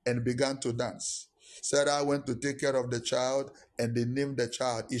child and began to dance. Sarah went to take care of the child, and they named the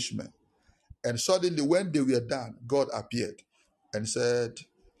child Ishmael. And suddenly, when they were done, God appeared and said,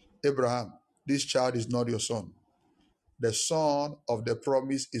 Abraham, this child is not your son. The son of the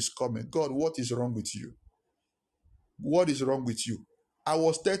promise is coming. God, what is wrong with you? What is wrong with you? I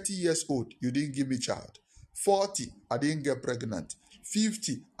was 30 years old. You didn't give me child. 40, I didn't get pregnant.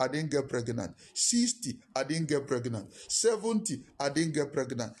 50, I didn't get pregnant. 60, I didn't get pregnant. 70, I didn't get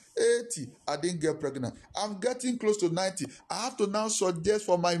pregnant. 80, I didn't get pregnant. I'm getting close to 90. I have to now suggest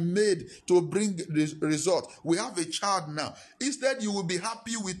for my maid to bring the result. We have a child now. Instead, you will be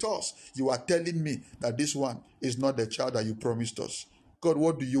happy with us. You are telling me that this one is not the child that you promised us. God,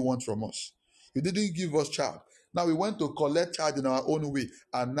 what do you want from us? You didn't give us child. Now we went to collect child in our own way,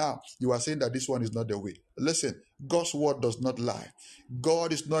 and now you are saying that this one is not the way. Listen, God's word does not lie.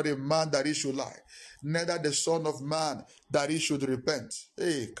 God is not a man that he should lie, neither the son of man that he should repent.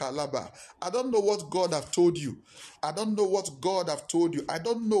 Hey, Kalaba, I don't know what God have told you. I don't know what God have told you. I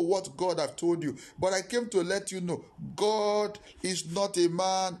don't know what God have told you, but I came to let you know, God is not a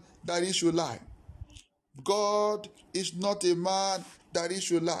man that he should lie. God is not a man that he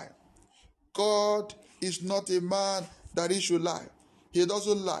should lie. God is not a man that he should lie. He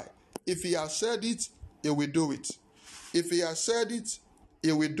doesn't lie. If he has said it, he will do it. If he has said it,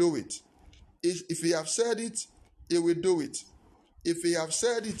 he will do it. If he has said it, he will do it. If he has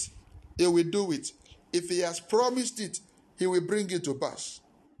said it, he will do it. If he has promised it, he will bring it to pass.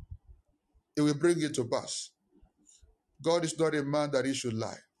 He will bring it to pass. God is not a man that he should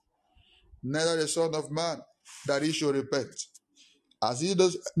lie, neither the son of man that he should repent. As he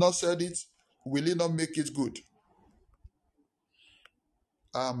does not said it, will he not make it good?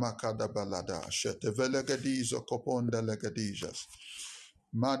 Amakadabalada, shetevelegedizo koponda legedijas.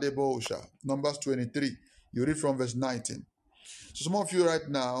 Madebosha. Numbers 23. You read from verse 19. So some of you right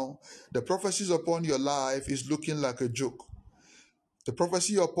now, the prophecies upon your life is looking like a joke. The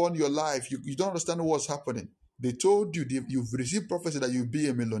prophecy upon your life, you don't understand what's happening. They told you you've received prophecy that you'll be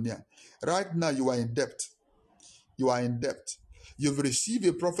a millionaire. Right now, you are in debt. You are in debt. You've received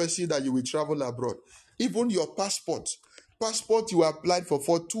a prophecy that you will travel abroad. Even your passport you applied for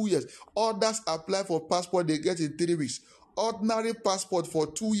 2 years. Others apply for passport, they get in 3 weeks. Ordinary passport for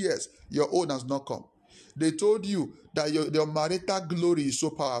 2 years, your own has not come. They told you that your marital glory is so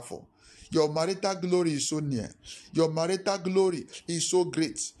powerful. Your marital glory is so near. Your marital glory is so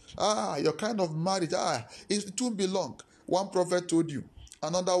great. Your kind of marriage, it won't be long. One prophet told you.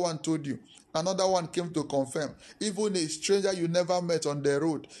 Another one told you. Another one came to confirm. Even a stranger you never met on the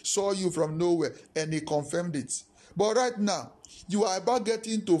road saw you from nowhere and he confirmed it. But right now, you are about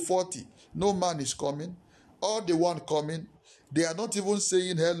getting to 40. No man is coming. All the one coming, they are not even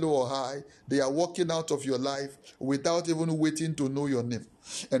saying hello or hi. They are walking out of your life without even waiting to know your name.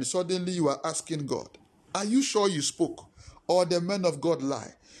 And suddenly you are asking God, are you sure you spoke? Or the men of God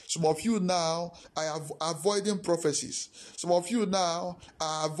lie? Some of you now are avoiding prophecies. Some of you now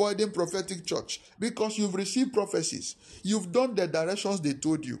are avoiding prophetic church because you've received prophecies. You've done the directions they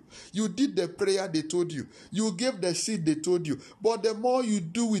told you. You did the prayer they told you. You gave the seed they told you. But the more you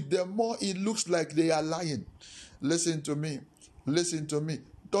do it, the more it looks like they are lying. Listen to me. Listen to me.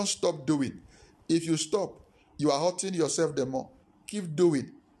 Don't stop doing. If you stop, you are hurting yourself the more. Keep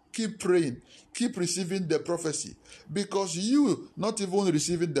doing. Keep praying. Keep receiving the prophecy. Because you not even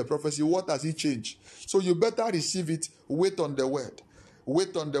receiving the prophecy, what has it changed? So you better receive it. Wait on the word.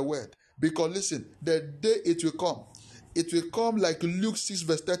 Wait on the word. Because listen, the day it will come. It will come like Luke 6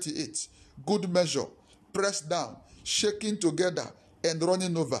 verse 38. Good measure. Pressed down. Shaking together. And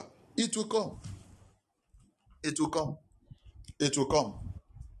running over. It will come. It will come. It will come.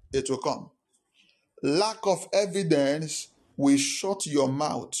 It will come. Lack of evidence will shut your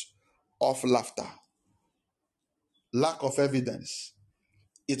mouth of laughter. Lack of evidence.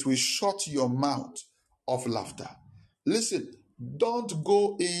 It will shut your mouth of laughter. Listen, don't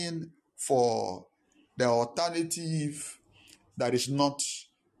go in for the alternative that is not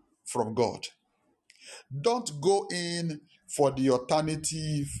from God. Don't go in for the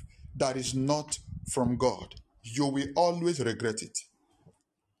alternative that is not from God. You will always regret it.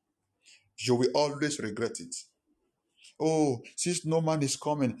 You will always regret it. Oh, since no man is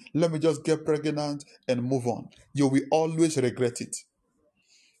coming, let me just get pregnant and move on. You will always regret it.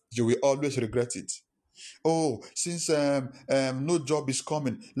 You will always regret it. Oh, since no job is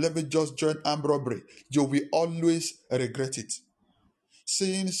coming, let me just join armed robbery. You will always regret it.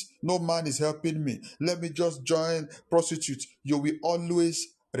 Since no man is helping me, let me just join prostitute. You will always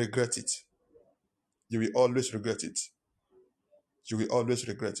regret it. You will always regret it. You will always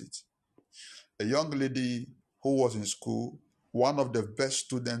regret it. A young lady who was in school, one of the best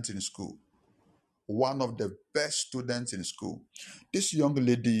students in school. One of the best students in school. This young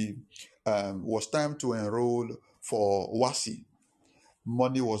lady was time to enroll for WASI.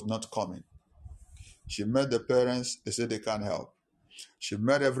 Money was not coming. She met the parents, they said they can't help. She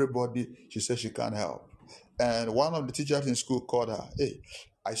met everybody, she said she can't help. And one of the teachers in school called her, hey,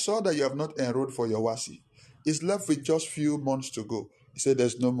 I saw that you have not enrolled for your WASI. It's left with just few months to go. He said,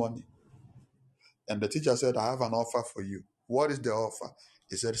 there's no money. And the teacher said, I have an offer for you. What is the offer?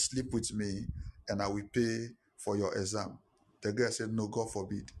 He said, sleep with me and I will pay for your exam. The girl said, no, God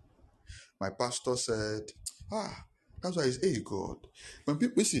forbid. My pastor said, that's why it's, hey, God.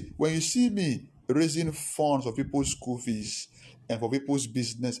 When you see me raising funds for people's school fees and for people's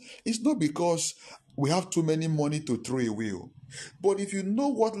business, it's not because we have too many money to throw away. But if you know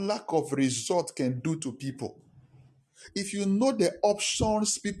what lack of result can do to people, if you know the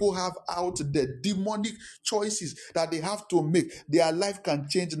options people have out there, demonic choices that they have to make, their life can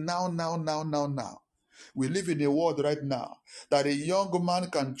change now. We live in a world right now that a young man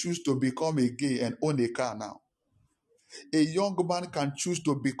can choose to become a gay and own a car now. A young man can choose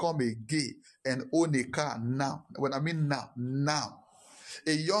to become a gay and own a car now. When I mean now.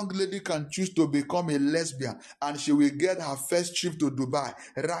 A young lady can choose to become a lesbian and she will get her first trip to Dubai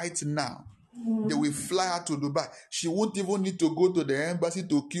right now. They will fly her to Dubai. She won't even need to go to the embassy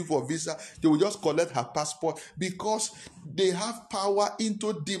to queue for visa. They will just collect her passport because they have power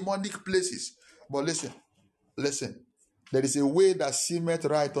into demonic places. But listen. There is a way that seemeth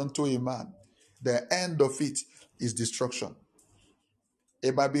right unto a man. The end of it is destruction.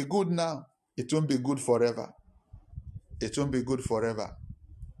 It might be good now. It won't be good forever. It won't be good forever.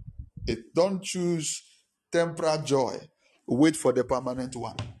 Don't choose temporary joy. Wait for the permanent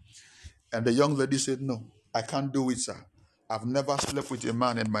one. And the young lady said, no, I can't do it, sir. I've never slept with a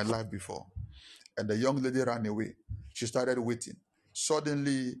man in my life before. and the young lady ran away. She started waiting.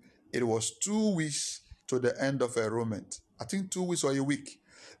 Suddenly, it was 2 weeks to the end of enrollment. I think 2 weeks or a week.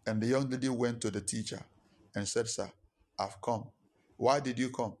 And the young lady went to the teacher and said, "Sir, I've come." "Why did you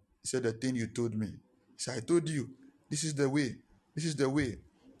come?" He said, "The thing you told me." He said, "I told you, this is the way. This is the way."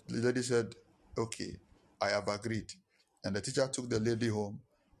 The lady said, "Okay, I have agreed." And the teacher took the lady home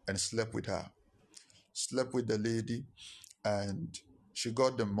and slept with her. Slept with the lady, and she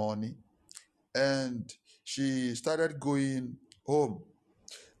got the money, and she started going home.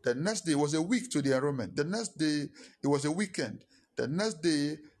 The next day was a week to the enrollment. The next day, it was a weekend. The next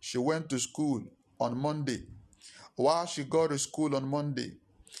day, she went to school on Monday. While she got to school on Monday,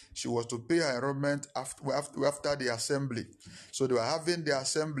 she was to pay her enrollment after the assembly. So they were having the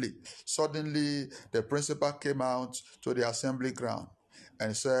assembly. Suddenly, the principal came out to the assembly ground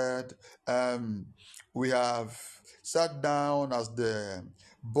and said, "We have sat down as the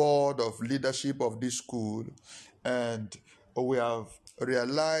board of leadership of this school, and we have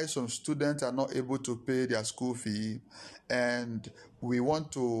realized some students are not able to pay their school fee, and we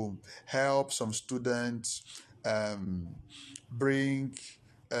want to help some students bring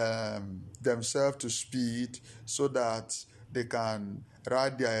themselves to speed so that they can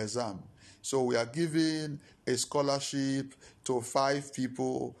write their exam. So we are giving a scholarship to 5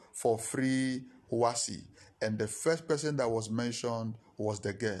 people for free WASI." And the first person that was mentioned was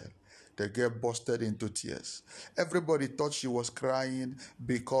the girl. The girl busted into tears. Everybody thought she was crying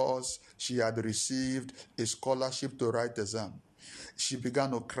because she had received a scholarship to write exam. She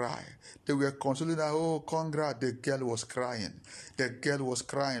began to cry. They were consoling her. "Oh, congrats." The girl was crying. The girl was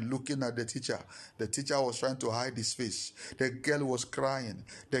crying, looking at the teacher. The teacher was trying to hide his face. The girl was crying.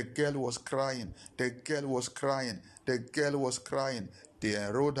 The girl was crying. The girl was crying. The girl was crying. They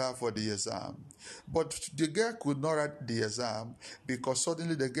enrolled her for the exam. But the girl could not write the exam because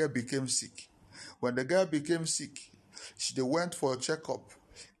suddenly the girl became sick. When the girl became sick, they went for a checkup.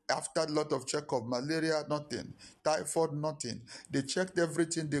 After a lot of checkup, malaria, nothing. Typhoid, nothing. They checked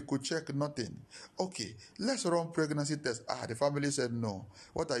everything they could check, nothing. "Okay, let's run pregnancy test." The family said, "No."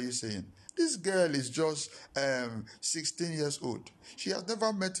 "What are you saying? This girl is just 16 years old. She has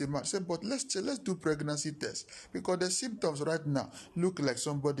never met a man." Said, "But let's do pregnancy test because the symptoms right now look like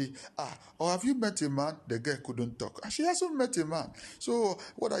somebody." "Or have you met a man?" The girl couldn't talk. She hasn't met a man. "So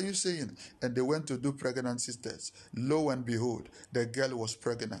what are you saying?" And they went to do pregnancy test. Lo and behold, the girl was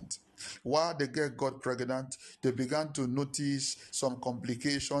pregnant. While the girl got pregnant, they began to notice some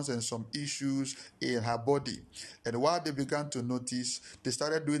complications and some issues in her body. And while they began to notice, they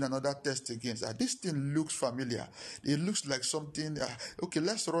started doing another test again. "This thing looks familiar. It looks like something. Okay,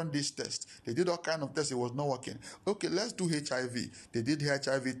 let's run this test." They did all kind of tests. It was not working. "Okay, let's do HIV." They did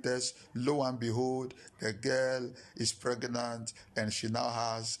HIV test. Lo and behold, the girl is pregnant and she now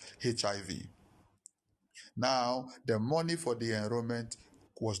has HIV. Now, the money for the enrollment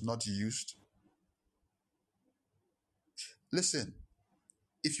was not used. Listen,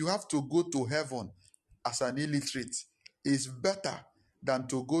 if you have to go to heaven as an illiterate, it's better than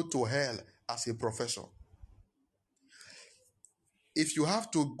to go to hell as a professor. If you have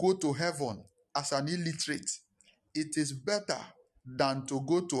to go to heaven as an illiterate, it is better than to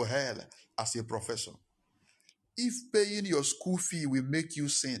go to hell as a professor. If paying your school fee will make you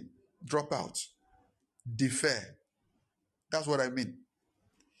sin, drop out, defer. That's what I mean.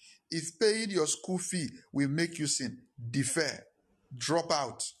 If paying your school fee will make you sin, defer, drop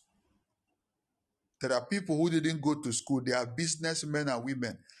out. There are people who didn't go to school. They are businessmen and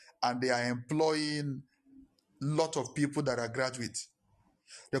women, and they are employing a lot of people that are graduates.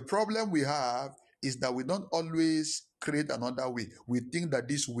 The problem we have is that we don't always create another way. We think that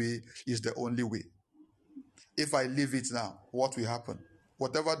this way is the only way. If I leave it now, what will happen?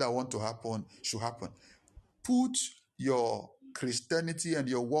 Whatever that want to happen should happen. Put your Christianity and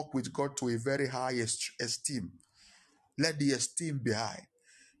your walk with God to a very high esteem. Let the esteem be high.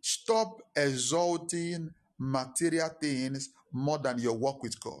 Stop exalting material things more than your walk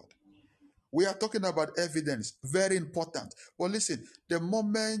with God. We are talking about evidence, very important. But listen, the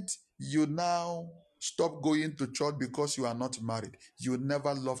moment you now stop going to church because you are not married, you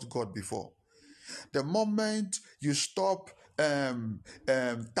never loved God before. The moment you stop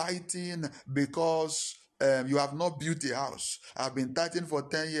tithing because you have not built a house. I've been tithing for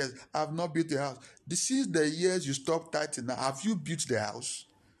 10 years. I have not built a house. This is the years you stop tithing. Now, have you built the house?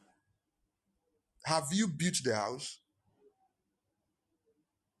 Have you built the house?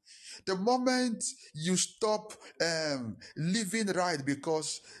 The moment you stop living right,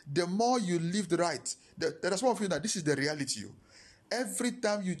 because the more you lived right, there are some of you that this is the reality. Every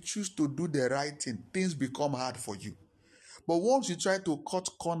time you choose to do the right thing, things become hard for you. But once you try to cut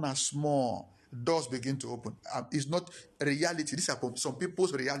corners small, doors begin to open. It's not reality. These are some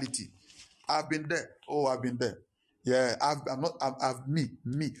people's reality. I've been there. Oh, I've been there. Yeah, I've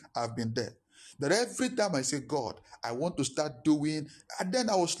been there. That every time I say, God, I want to start doing, and then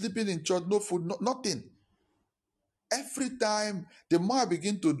I was sleeping in church, no food, nothing. Every time, the more I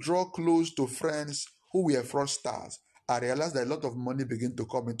begin to draw close to friends who were fraudsters, I realized that a lot of money began to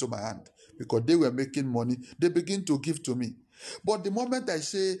come into my hand because they were making money. They begin to give to me. But the moment I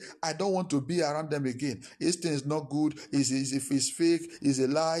say I don't want to be around them again, this thing is not good, if it's fake, it's a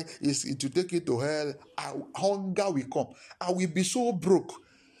lie, it's to take it to hell, hunger will come. I will be so broke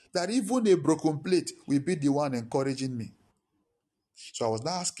that even a broken plate will be the one encouraging me. So I was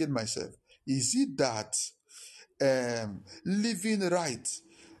now asking myself, is it that living right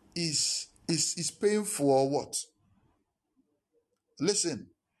is painful or what? Listen,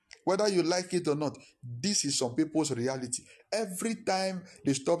 whether you like it or not, this is some people's reality. Every time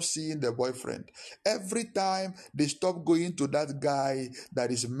they stop seeing their boyfriend, every time they stop going to that guy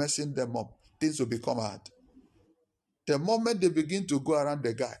that is messing them up, things will become hard. The moment they begin to go around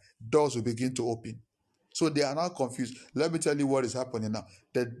the guy, doors will begin to open. So they are now confused. Let me tell you what is happening now.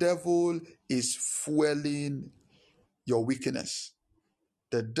 The devil is fueling your weakness.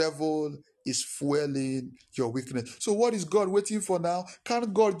 The devil is fueling your weakness. So what is God waiting for now?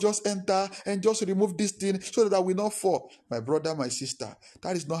 Can't God just enter and just remove this thing so that I will not fall? My brother, my sister,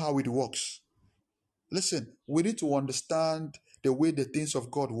 that is not how it works. Listen, we need to understand the way the things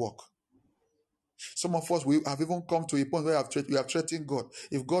of God work. Some of us, we have even come to a point where we have threatened God.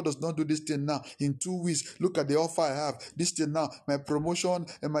 If God does not do this thing now, in 2 weeks, look at the offer I have. This thing now, my promotion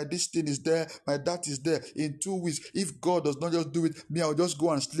and my this thing is there, my that is there. In 2 weeks, if God does not just do it, me, I'll just go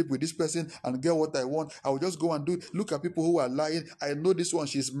and sleep with this person and get what I want. I will just go and do it. Look at people who are lying. I know this one,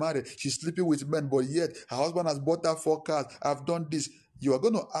 she's married. She's sleeping with men, but yet her husband has bought her 4 cars. I've done this. You are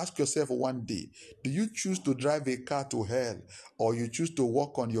going to ask yourself one day, do you choose to drive a car to hell or you choose to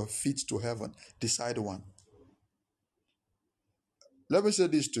walk on your feet to heaven? Decide one. Let me say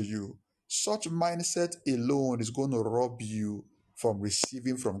this to you. Such mindset alone is going to rob you from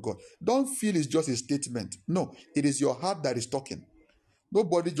receiving from God. Don't feel it's just a statement. No, it is your heart that is talking.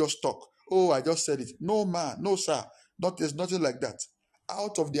 Nobody just talk. Oh, I just said it. No, man. No, sir. There's nothing like that.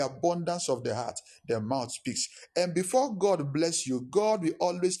 Out of the abundance of the heart, the mouth speaks. And before God bless you, God will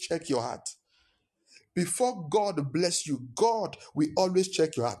always check your heart. Before God bless you, God will always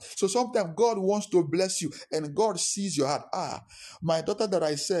check your heart. So sometimes God wants to bless you and God sees your heart. My daughter that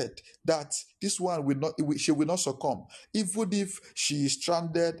I said that this one she will not succumb. Even if she is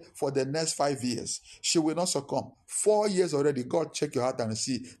stranded for the next 5 years, she will not succumb. 4 years already, God check your heart and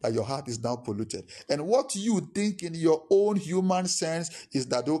see that your heart is now polluted. And what you think in your own human sense is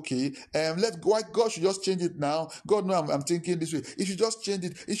that, okay, God should just change it now. God, no, I'm thinking this way. It should just change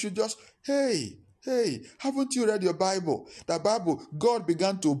it. It should just, Hey, haven't you read your Bible? The Bible, God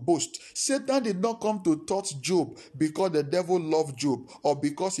began to boast. Satan did not come to touch Job because the devil loved Job or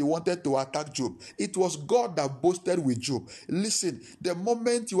because he wanted to attack Job. It was God that boasted with Job. Listen, the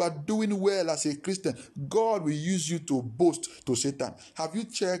moment you are doing well as a Christian, God will use you to boast to Satan. Have you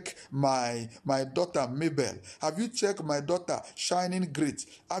checked my daughter Mabel? Have you checked my daughter Shining Great?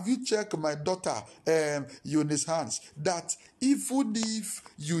 Have you checked my daughter Eunice Hans? That even if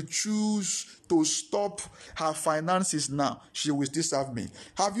you choose to stop her finances now, she will still serve me.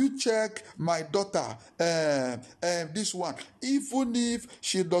 Have you checked my daughter, this one? Even if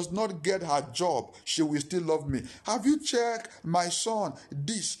she does not get her job, she will still love me. Have you checked my son,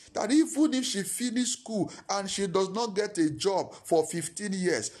 that even if she finish school and she does not get a job for 15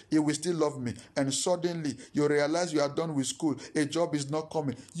 years, he will still love me. And suddenly you realize you are done with school, a job is not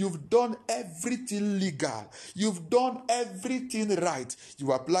coming. You've done everything legal. You've done everything right. You've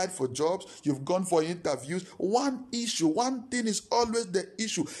applied for jobs. You've gone for interviews. One thing is always the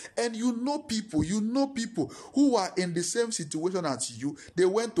issue. And you know people who are in the same situation as you. They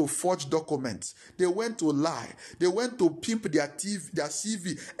went to forge documents. They went to lie. They went to pimp their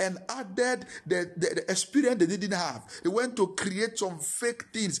CV and added the experience they didn't have. They went to create some fake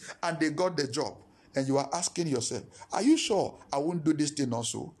things and they got the job. And you are asking yourself, are you sure I won't do this thing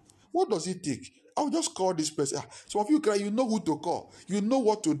also? What does it take? I'll just call this person. Some of you cry, you know who to call. You know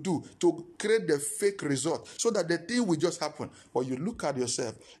what to do to create the fake result so that the thing will just happen. But you look at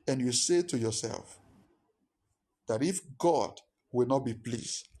yourself and you say to yourself that if God will not be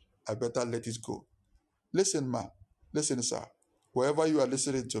pleased, I better let it go. Listen, man. Listen, sir. Wherever you are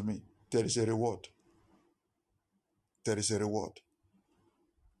listening to me, there is a reward. There is a reward.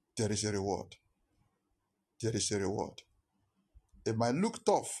 There is a reward. There is a reward. It might look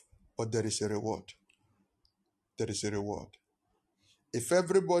tough, but there is a reward. There is a reward. If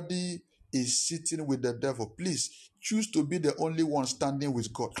everybody is sitting with the devil, please choose to be the only one standing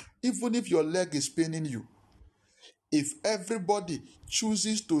with God. Even if your leg is paining you, if everybody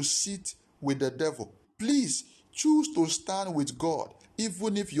chooses to sit with the devil, please choose to stand with God.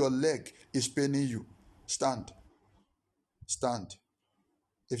 Even if your leg is paining you, stand. Stand.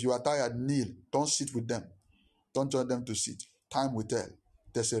 If you are tired, kneel. Don't sit with them. Don't join them to sit. Time will tell.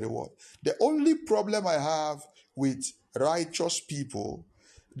 There's a reward. The only problem I have with righteous people,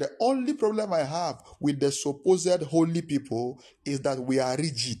 the only problem I have with the supposed holy people is that we are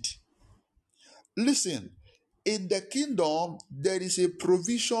rigid. Listen, in the kingdom, there is a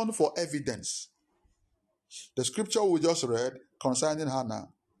provision for evidence. The scripture we just read concerning Hannah.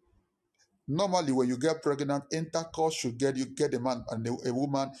 Normally, when you get pregnant, intercourse should get a man and a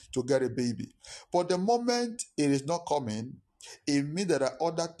woman to get a baby. But the moment it is not coming, it means there are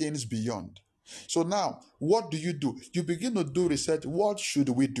other things beyond. So now, what do? You begin to do research. What should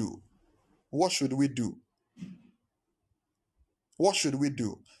we do? What should we do? What should we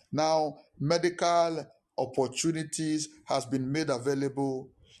do? Now, medical opportunities has been made available.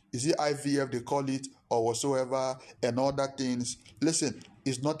 Is it IVF they call it or whatsoever and other things? Listen,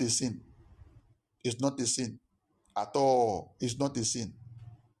 it's not a sin. It's not a sin at all. It's not a sin.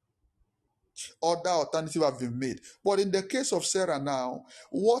 Other alternatives have been made. But in the case of Sarah now,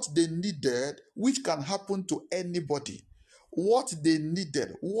 what they needed, which can happen to anybody, what they needed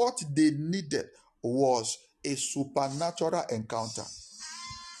was a supernatural encounter.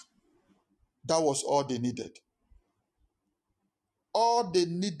 That was all they needed. All they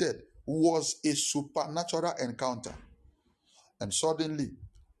needed was a supernatural encounter. And suddenly,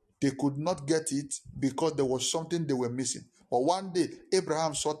 they could not get it because there was something they were missing. But one day,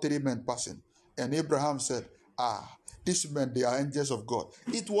 Abraham saw 3 men passing. And Abraham said, these men, they are angels of God.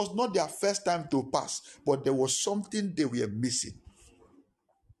 It was not their first time to pass, but there was something they were missing.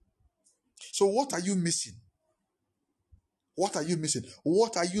 So what are you missing? What are you missing?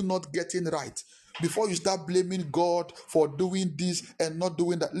 What are you not getting right? Before you start blaming God for doing this and not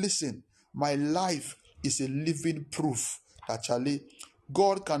doing that. Listen, my life is a living proof that, Charlie,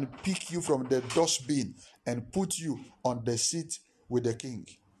 God can pick you from the dustbin and put you on the seat with the king.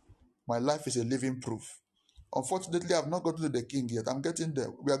 My life is a living proof. Unfortunately, I've not gotten to the king yet. I'm getting there.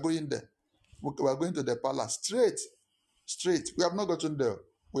 We are going there. We are going to the palace. Straight. We have not gotten there.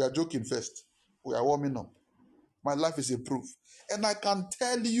 We are joking first. We are warming up. My life is a proof. And I can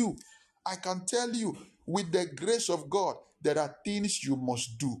tell you, with the grace of God, there are things you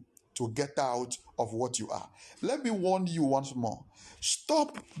must do to get out of what you are. Let me warn you once more.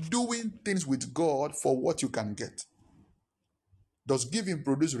 Stop doing things with God for what you can get. Does giving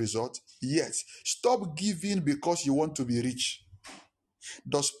produce result? Yes. Stop giving because you want to be rich.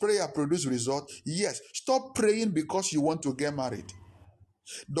 Does prayer produce result? Yes. Stop praying because you want to get married.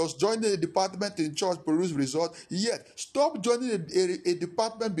 Does joining a department in church produce result? Yes. Stop joining a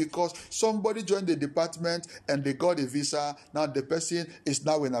department because somebody joined the department and they got a visa. Now the person is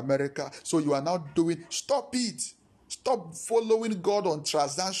now in America. So you are now doing. Stop it. Stop following God on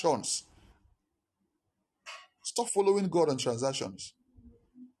transactions. Stop following God on transactions.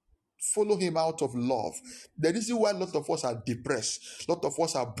 Follow him out of love. The reason why a lot of us are depressed, a lot of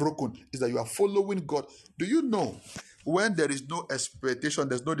us are broken, is that you are following God. Do you know when there is no expectation,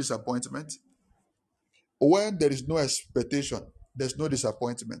 there's no disappointment? When there is no expectation, there's no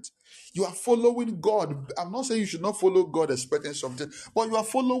disappointment. You are following God. I'm not saying you should not follow God expecting something, but you are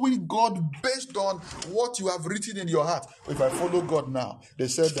following God based on what you have written in your heart. If I follow God now, they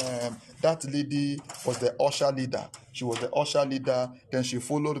said that lady was the usher leader. She was the usher leader. Then she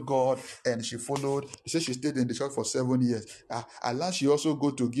followed God and she followed. They said she stayed in the church for 7 years. And then she also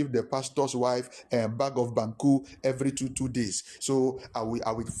go to give the pastor's wife a bag of banku every two days. So I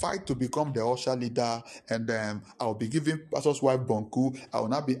will fight to become the usher leader, and I will be giving pastor's wife banku. I will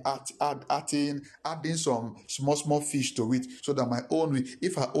not be adding some small fish to it, so that my own,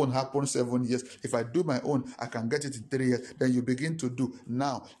 if her own happens 7 years, if I do my own, I can get it in 3 years. Then you begin to do.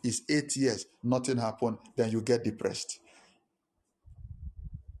 Now it's 8 years, nothing happened. Then you get depressed.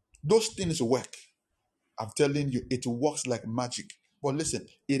 Those things work. I'm telling you, it works like magic. But listen,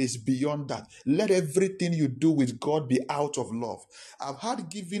 it is beyond that. Let everything you do with God be out of love. I've had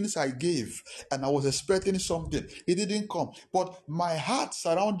givings I gave, and I was expecting something. It didn't come. But my heart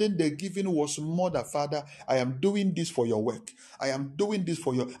surrounding the giving was more than, Father, I am doing this for your work. I am doing this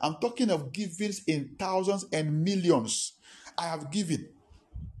for you. I'm talking of givings in thousands and millions. I have given.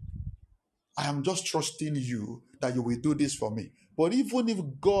 I am just trusting you that you will do this for me. But even if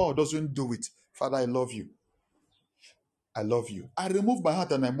God doesn't do it, Father, I love you. I love you. I remove my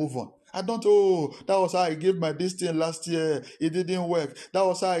heart and I move on. I don't, oh, that was how I gave my this thing last year. It didn't work. That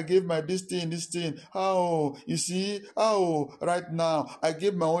was how I gave my this thing. How, you see, how, right now, I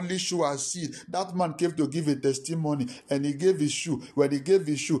gave my only shoe as seed. That man came to give a testimony and he gave his shoe. When he gave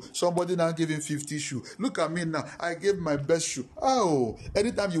his shoe, somebody now gave him 50 shoe. Look at me now. I gave my best shoe. How,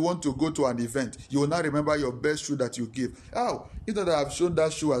 anytime you want to go to an event, you will not remember your best shoe that you gave. How, if not that I've shown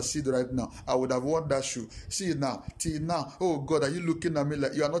that shoe as seed right now, I would have worn that shoe. See it now, till now. Oh God, are you looking at me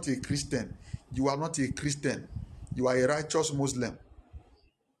like you are not a Christian? You are not a Christian. You are a righteous Muslim.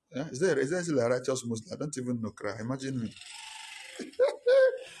 Yeah? Is there still a righteous Muslim? I don't even know. Cry. Imagine me.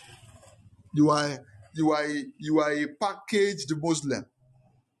 You are a packaged Muslim.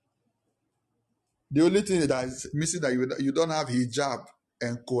 The only thing that is missing that you don't have hijab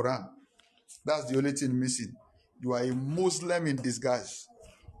and Quran. That's the only thing missing. You are a Muslim in disguise.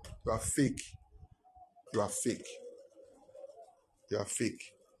 You are fake. You are fake. You are fake.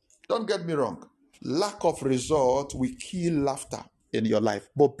 Don't get me wrong. Lack of result will kill laughter in your life.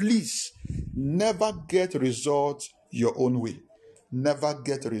 But please, never get result your own way. Never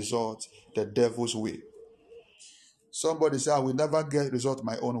get result the devil's way. Somebody say, I will never get result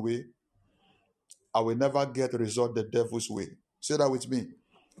my own way. I will never get result the devil's way. Say that with me.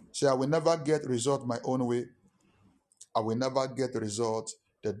 Say, I will never get result my own way. I will never get result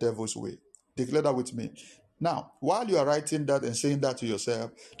the devil's way. Declare that with me. Now, while you are writing that and saying that to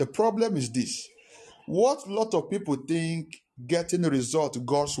yourself, the problem is this. What a lot of people think getting a result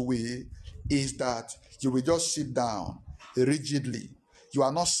God's way is that you will just sit down rigidly. You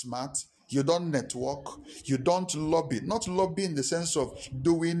are not smart. You don't network. You don't lobby. Not lobby in the sense of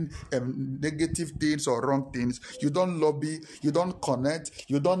doing negative things or wrong things. You don't lobby. You don't connect.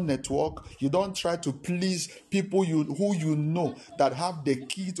 You don't network. You don't try to please people who you know that have the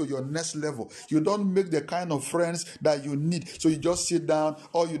key to your next level. You don't make the kind of friends that you need. So you just sit down.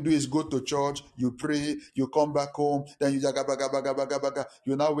 All you do is go to church. You pray. You come back home. Then you jaga baga baga baga baga.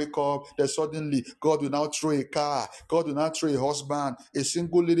 You now wake up. Then suddenly God will now throw a car. God will now throw a husband. A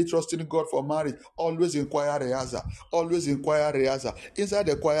single lady trusting God for marriage. Always in choir rehearsal. Always in choir rehearsal. Inside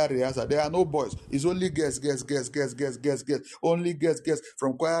the choir rehearsal, there are no boys. It's only girls. Only girls.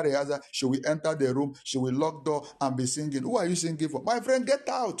 From choir rehearsal, she will enter the room. She will lock door and be singing. Who are you singing for? My friend, get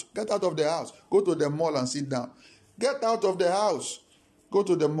out. Get out of the house. Go to the mall and sit down. Get out of the house. Go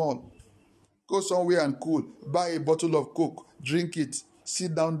to the mall. Go somewhere and cool. Buy a bottle of Coke. Drink it.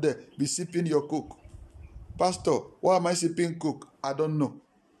 Sit down there. Be sipping your Coke. Pastor, why am I sipping Coke? I don't know.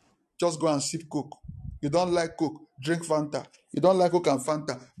 Just go and sip Coke. You don't like Coke, drink Fanta. You don't like Coke and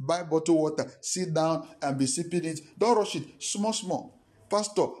Fanta, buy bottled water, sit down and be sipping it. Don't rush it, small.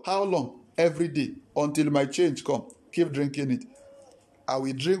 Pastor, how long? Every day, until my change come. Keep drinking it. I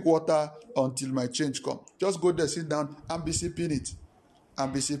will drink water until my change come. Just go there, sit down and be sipping it.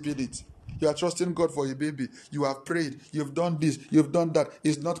 You are trusting God for your baby. You have prayed. You've done this. You've done that.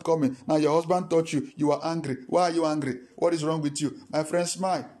 It's not coming. Now your husband touched you. You are angry. Why are you angry? What is wrong with you? My friend,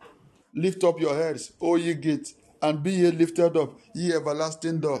 smile. Lift up your heads, O ye gates, and be ye lifted up, ye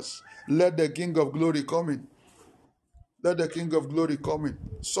everlasting doors. Let the King of glory come in. Let the King of glory come in.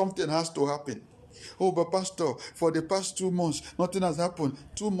 Something has to happen. Oh, but Pastor, for the past 2 months, nothing has happened.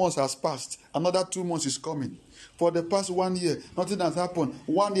 2 months has passed. Another 2 months is coming. For the past 1 year, nothing has happened.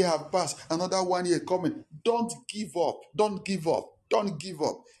 1 year has passed. Another 1 year coming. Don't give up. Don't give up. Don't give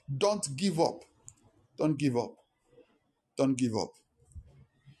up. Don't give up. Don't give up. Don't give up.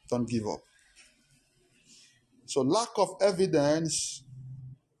 Don't give up. So lack of evidence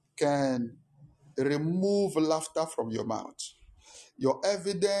can remove laughter from your mouth. Your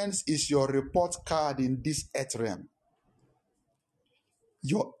evidence is your report card in this earth realm.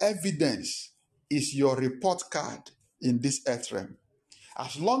 Your evidence is your report card in this earth realm.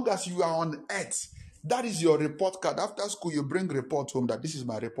 As long as you are on earth, that is your report card. After school, you bring report home that this is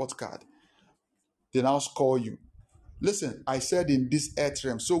my report card. They now score you. Listen, I said in this earth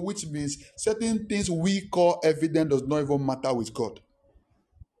realm, so which means certain things we call evidence does not even matter with God.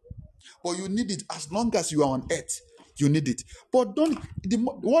 But you need it as long as you are on earth. You need it. But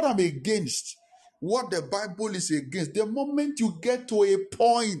what I'm against, what the Bible is against, the moment you get to a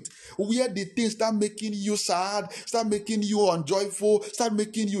point where the things start making you sad, start making you unjoyful, start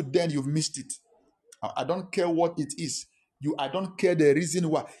making you, then you've missed it. I don't care what it is. I don't care the reason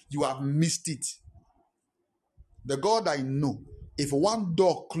why. You have missed it. The God I know, if one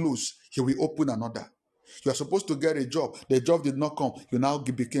door closes, he will open another. You are supposed to get a job. The job did not come. You now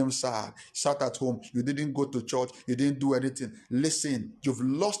became sad. Sat at home. You didn't go to church. You didn't do anything. Listen, you've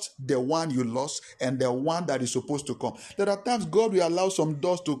lost the one you lost and the one that is supposed to come. There are times God will allow some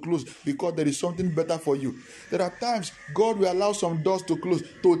doors to close because there is something better for you. There are times God will allow some doors to close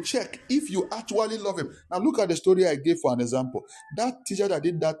to check if you actually love Him. Now look at the story I gave for an example. That teacher that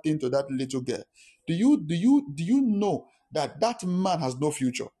did that thing to that little girl. Do you know that man has no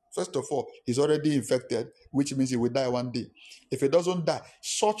future? First of all, he's already infected, which means he will die one day. If he doesn't die,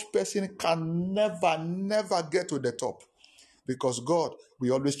 such person can never get to the top, because God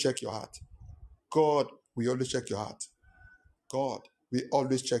will always check your heart. God will always check your heart. God will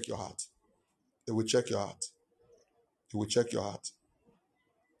always check your heart. He will check your heart. He will check your heart.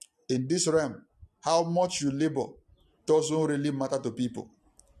 In this realm, how much you labor doesn't really matter to people.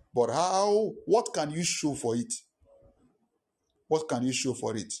 But what can you show for it? What can you show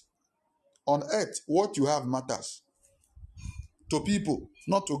for it? On earth, what you have matters to people,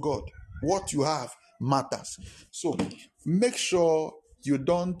 not to God. What you have matters. So make sure you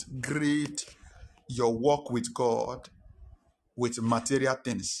don't grade your walk with God with material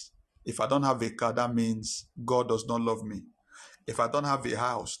things. If I don't have a car, that means God does not love me. If I don't have a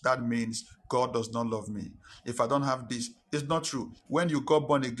house, that means God does not love me. If I don't have this, it's not true. When you got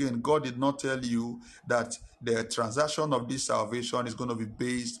born again, God did not tell you that the transaction of this salvation is going to be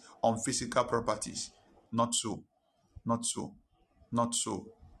based on physical properties. Not so. Not so. Not so.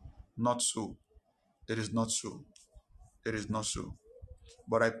 Not so. It is not so. It is not so.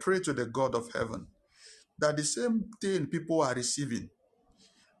 But I pray to the God of heaven that the same thing people are receiving.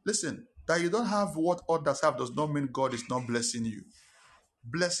 Listen, that you don't have what others have does not mean God is not blessing you.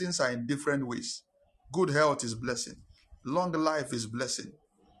 Blessings are in different ways. Good health is blessing. Long life is blessing.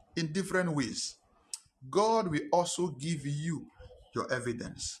 In different ways. God will also give you your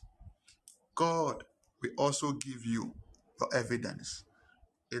evidence. God will also give you your evidence.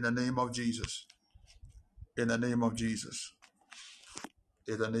 In the name of Jesus. In the name of Jesus.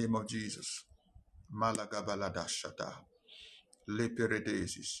 In the name of Jesus. Malagabaladashata.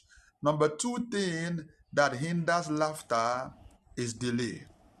 Leperedesis. Number 2 thing that hinders laughter is delay.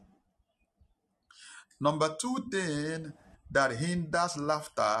 Number 2 thing that hinders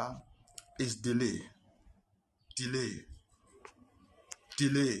laughter is delay. Delay.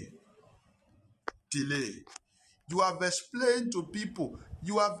 Delay. Delay. You have explained to people.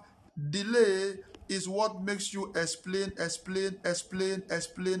 Delay is what makes you explain.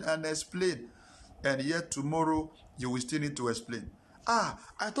 And yet tomorrow, you will still need to explain. I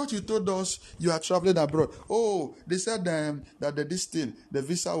thought you told us you are traveling abroad. Oh, they said that the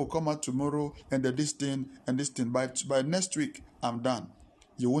visa will come out tomorrow, and this thing. By next week, I'm done.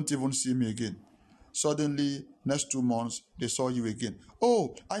 You won't even see me again. Suddenly, next 2 months, they saw you again.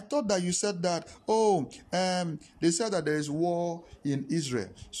 Oh, I thought that you said that. Oh, they said that there is war in Israel.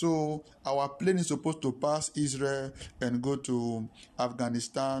 So our plane is supposed to pass Israel and go to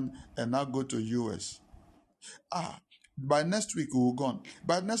Afghanistan and now go to US. By next week, we will gone.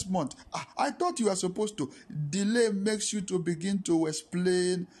 By next month, I thought you were supposed to. Delay makes you to begin to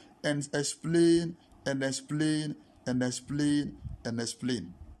explain and explain and explain and explain and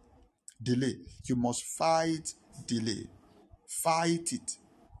explain. Delay. You must fight delay. Fight it.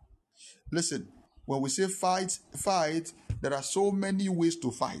 Listen, when we say fight, there are so many ways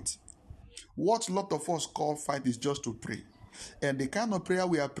to fight. What a lot of us call fight is just to pray. And the kind of prayer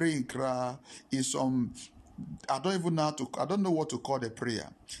we are praying is I don't know what to call the prayer.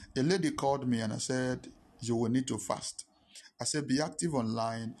 A lady called me and I said, you will need to fast. I said, be active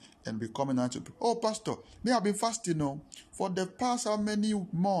online and be coming out to pray. Oh, Pastor, me, I've been fasting, for the past how many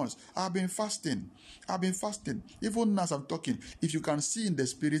months? I've been fasting. Even as I'm talking, if you can see in the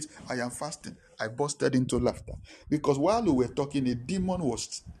spirit, I am fasting. I busted into laughter. Because while we were talking, a demon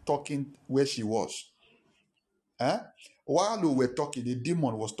was talking where she was. While we were talking, the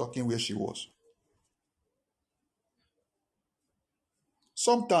demon was talking where she was.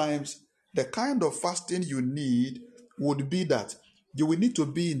 Sometimes the kind of fasting you need would be that you will need to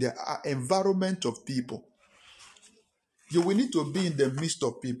be in the environment of people. You will need to be in the midst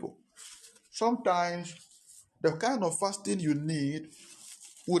of people. Sometimes the kind of fasting you need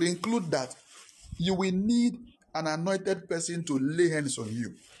would include that you will need an anointed person to lay hands on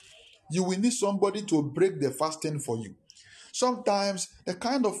you. You will need somebody to break the fasting for you. Sometimes the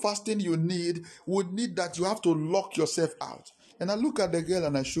kind of fasting you need would need that you have to lock yourself out. And I look at the girl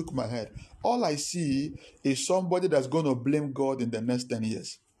and I shook my head. All I see is somebody that's going to blame God in the next 10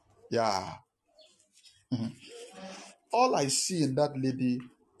 years. Yeah. All I see in that lady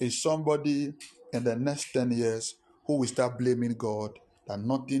is somebody in the next 10 years who will start blaming God that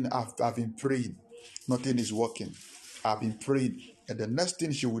nothing I've been praying. Nothing is working. I've been praying. And the next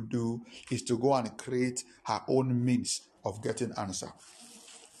thing she would do is to go and create her own means of getting answer.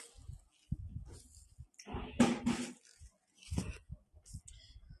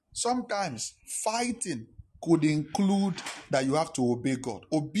 Sometimes fighting could include that you have to obey God.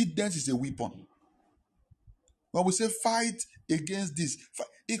 Obedience is a weapon. When we say fight against this,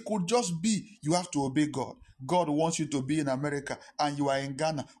 it could just be you have to obey God. God wants you to be in America and you are in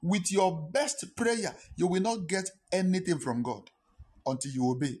Ghana. With your best prayer, you will not get anything from God until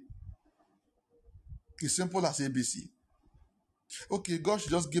you obey. It's simple as ABC. Okay, God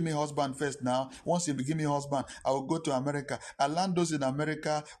should just give me a husband first now. Once you give me a husband, I will go to America. I land those in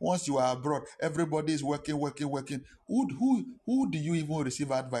America. Once you are abroad, everybody is working. Who do you even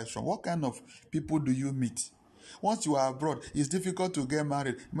receive advice from? What kind of people do you meet? Once you are abroad, it's difficult to get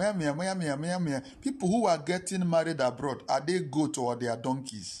married. People who are getting married abroad, are they goats or they are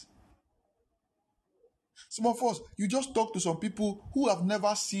donkeys? Some of us, you just talk to some people who have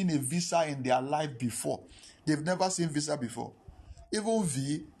never seen a visa in their life before. They've never seen visa before. Even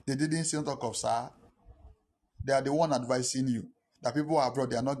V, they didn't see talk of sir. They are the one advising you that people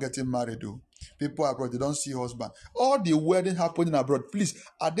abroad, they are not getting married though. People abroad, they don't see husband. All the wedding happening abroad, please,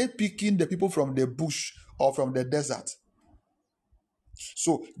 are they picking the people from the bush or from the desert?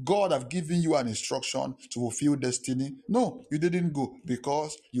 So God have given you an instruction to fulfill destiny. No, you didn't go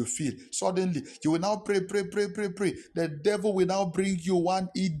because you feel. Suddenly, you will now pray. The devil will now bring you one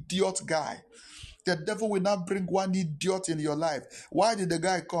idiot guy. The devil will not bring one idiot in your life. Why did the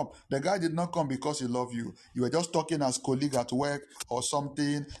guy come? The guy did not come because he loved you. You were just talking as colleague at work or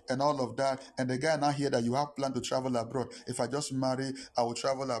something and all of that. And the guy now hear that you have planned to travel abroad. If I just marry, I will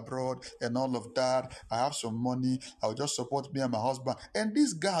travel abroad and all of that. I have some money. I will just support me and my husband. And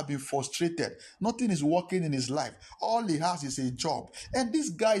this guy has been frustrated. Nothing is working in his life. All he has is a job. And this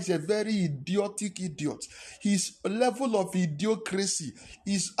guy is a very idiotic idiot. His level of idiocracy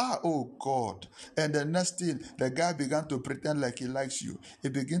is, oh God. And the next thing, the guy began to pretend like he likes you. He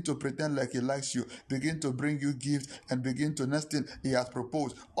began to pretend like he likes you, begin to bring you gifts, and begin to next thing he has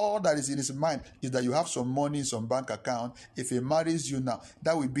proposed. All that is in his mind is that you have some money in some bank account. If he marries you now,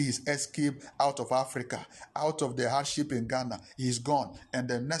 that will be his escape out of Africa, out of the hardship in Ghana. He's gone. And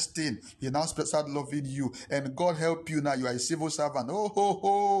the next thing, he now start loving you. And God help you now, you are a civil servant.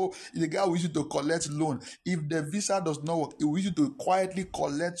 The guy will use you to collect loan. If the visa does not work, he will use you to quietly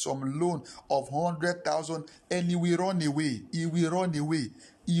collect some loan of 100,000 and he will run away. He will run away.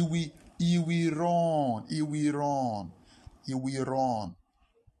 He will run.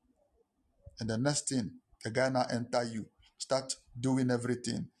 And the next thing, the guy now enter you, start doing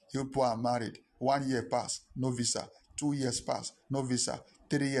everything. You people are married. 1 year pass, no visa. 2 years pass, no visa.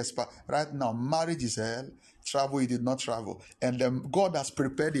 3 years pass. Right now, marriage is hell. Travel, he did not travel. And then God has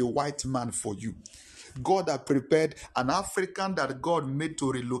prepared a white man for you. God has prepared an African that God made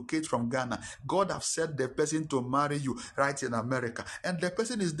to relocate from Ghana. God has set the person to marry you right in America. And the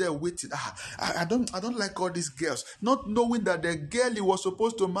person is there waiting. I don't like all these girls. Not knowing that the girl he was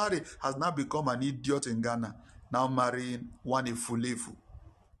supposed to marry has now become an idiot in Ghana. Now marrying one Ifulefu.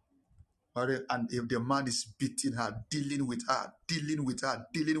 And if the man is beating her, dealing with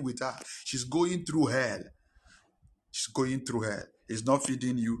her, she's going through hell. She's going through hell. He's not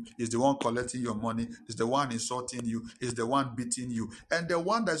feeding you. He's the one collecting your money. He's the one insulting you. He's the one beating you. And the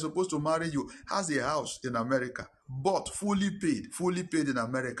one that's supposed to marry you has a house in America, bought, fully paid in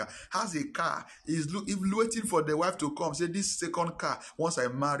America, has a car. He's waiting for the wife to come. Say, this second car, once I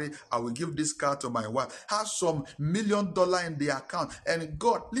marry, I will give this car to my wife. Has some $1 million in the account. And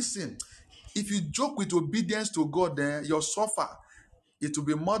God, listen, if you joke with obedience to God, then you'll suffer. It will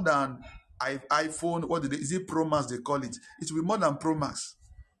be more than iPhone, is it Pro Max they call it? It will be more than Pro Max.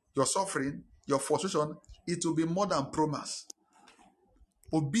 Your suffering, your frustration, it will be more than Pro Max.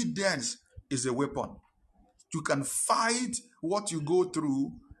 Obedience is a weapon. You can fight what you go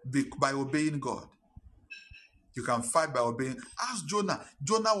through by obeying God. You can fight by obeying. Ask Jonah.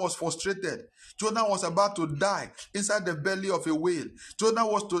 Jonah was frustrated. Jonah was about to die inside the belly of a whale. Jonah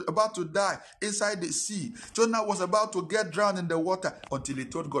was about to die inside the sea. Jonah was about to get drowned in the water until he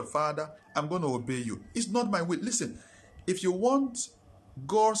told God, Father, I'm going to obey you. It's not my will. Listen, if you want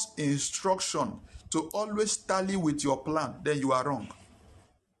God's instruction to always tally with your plan, then you are wrong.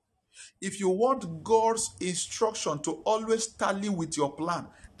 If you want God's instruction to always tally with your plan,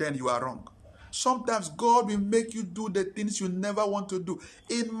 then you are wrong. Sometimes God will make you do the things you never want to do.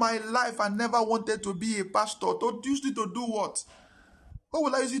 In my life, I never wanted to be a pastor. To use it to do what? What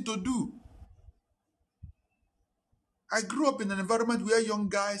will I use it to do? I grew up in an environment where young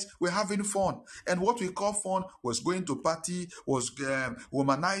guys were having fun. And what we call fun was going to party, was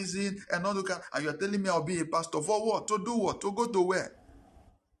womanizing, and all that. And you're telling me I'll be a pastor for what? To do what? To go to where?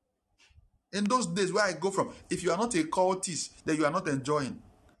 In those days where I go from, if you are not a cultist, then you are not enjoying.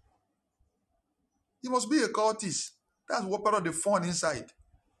 You must be a cultist. That's what part of the fun inside.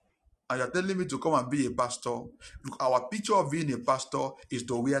 And you're telling me to come and be a pastor. Look, our picture of being a pastor is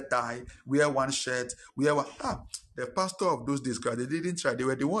to wear tie, wear one shirt, wear one. The pastor of those days, they didn't try. They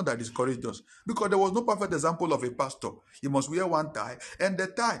were the one that discouraged us. Because there was no perfect example of a pastor. You must wear one tie. And the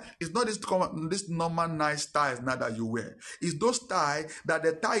tie is not this normal nice ties now that you wear. It's those tie that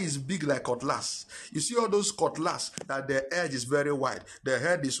the tie is big like cutlass. You see all those cutlass that the edge is very wide. The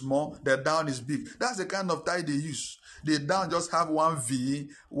head is small, the down is big. That's the kind of tie they use. The down just have one V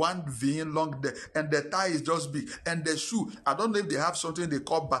long there, and the tie is just big. And the shoe, I don't know if they have something they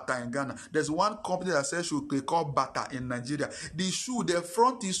call Bata in Ghana. There's one company that says shoe they call Bata in Nigeria. The shoe, the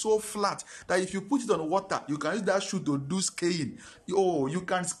front is so flat that if you put it on water, you can use that shoe to do skiing. Oh, you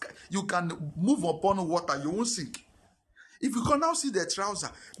can move upon water, you won't sink. If you can now see the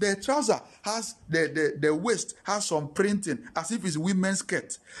trouser has the waist has some printing as if it's women's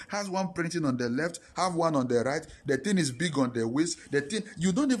skirt. Has one printing on the left, have one on the right. The thing is big on the waist. The thing,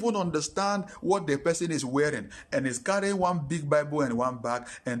 you don't even understand what the person is wearing, and is carrying one big Bible and one bag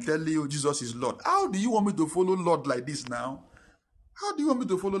and telling you Jesus is Lord. How do you want me to follow Lord like this now? How do you want me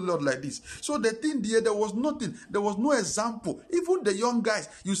to follow the Lord like this? So the thing there was nothing. There was no example. Even the young guys,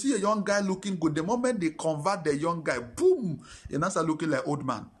 you see a young guy looking good. The moment they convert the young guy, boom, and now start looking like old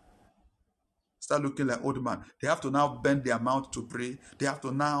man. Start looking like old man. They have to now bend their mouth to pray. They have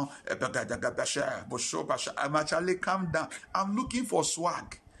to now, I'm actually calm down. I'm looking for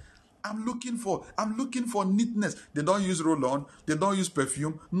swag. I'm looking for neatness. They don't use roll-on. They don't use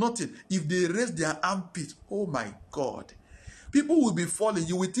perfume. Nothing. If they raise their armpit, oh my God. People will be falling.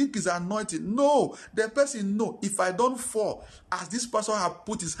 You will think it's anointing. No, the person know. If I don't fall, as this person has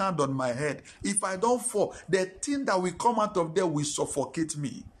put his hand on my head, if I don't fall, the thing that will come out of there will suffocate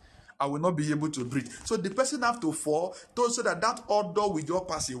me. I will not be able to breathe. So the person have to fall so that odor will just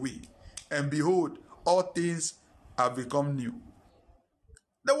pass away. And behold, all things have become new.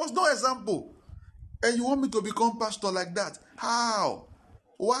 There was no example. And you want me to become pastor like that? How?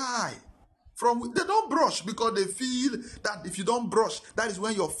 Why? They don't brush because they feel that if you don't brush, that is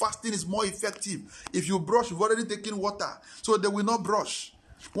when your fasting is more effective. If you brush, you've already taken water, so they will not brush.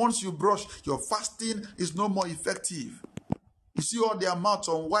 Once you brush, your fasting is no more effective. You see all their mouths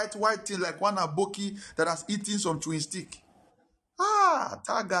on white thing like one aboki that has eaten some chewing stick.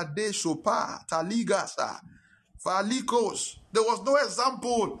 Tagade Shopa, Taligasa, Falikos. There was no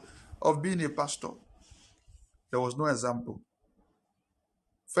example of being a pastor. There was no example.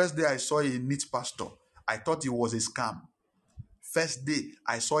 First day I saw a neat pastor, I thought it was a scam. First day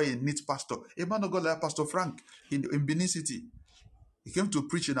I saw a neat pastor, a man of God like Pastor Frank in Benin City. He came to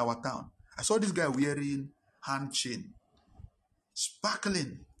preach in our town. I saw this guy wearing hand chain,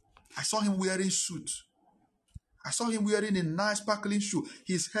 sparkling. I saw him wearing suit. I saw him wearing a nice sparkling shoe.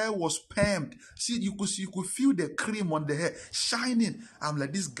 His hair was permed. See, you could feel the cream on the hair shining. I'm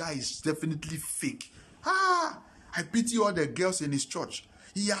like, this guy is definitely fake. I pity all the girls in his church.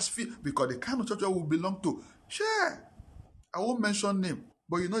 He has because the kind of church I will belong to. Sure, I won't mention name,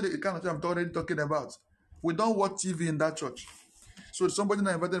 but you know the kind of church I'm already talking about. We don't watch TV in that church. So somebody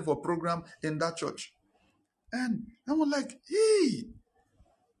not invited for a program in that church. And I was like, hey,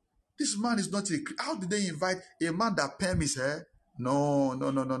 this man is not how did they invite a man that perm his hair? No.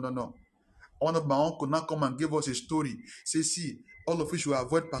 One of my uncle now come and give us a story. Say, see, all of you should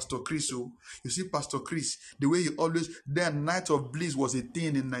avoid Pastor Chris. So you see, Pastor Chris, the way he always, then Night of Bliss was a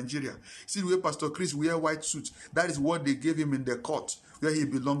thing in Nigeria. See the way Pastor Chris wear white suits. That is what they gave him in the court where he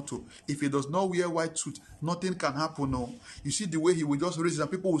belonged to. If he does not wear white suit, nothing can happen. No, you see the way he will just raise it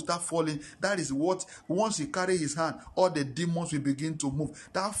and people will start falling. That is what, once he carry his hand, all the demons will begin to move.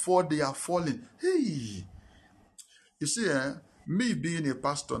 That fall, they are falling. Hey, you see, me being a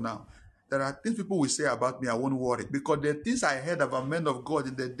pastor now, there are things people will say about me, I won't worry. Because the things I heard about men of God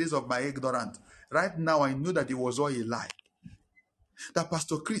in the days of my ignorance, right now I know that it was all a lie. That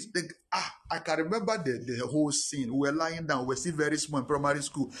Pastor Chris, I can remember the whole scene. We were lying down, we were still very small in primary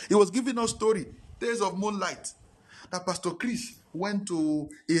school. He was giving us story, Days of Moonlight. That Pastor Chris went to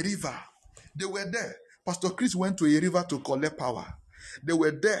a river. They were there. Pastor Chris went to a river to collect power. They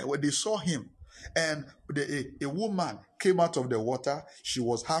were there when they saw him. And a woman came out of the water. She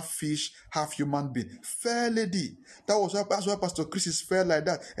was half fish, half human being. Fair lady. That's why Pastor Chris is fair like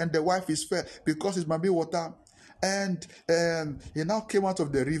that. And the wife is fair because it's maybe water. And he now came out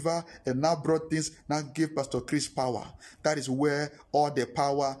of the river and now brought things, now gave Pastor Chris power. That is where all the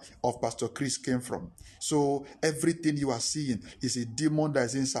power of Pastor Chris came from. So everything you are seeing is a demon that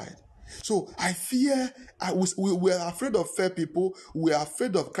is inside. So I fear, we are afraid of fair people. We are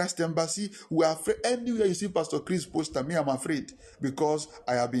afraid of Christ Embassy. We are afraid anywhere you see Pastor Chris poster, me, I'm afraid because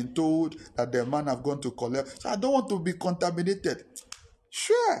I have been told that the man have gone to collect. So I don't want to be contaminated.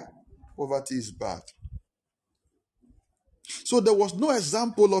 Sure, poverty is bad. So there was no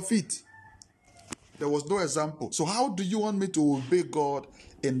example of it. There was no example. So how do you want me to obey God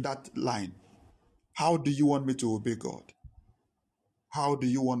in that line? How do you want me to obey God? How do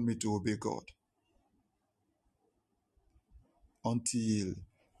you want me to obey God? Until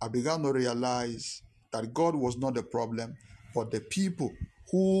I began to realize that God was not the problem, but the people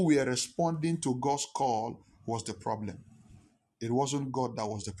who were responding to God's call was the problem. It wasn't God that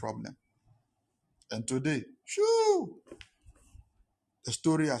was the problem. And today, the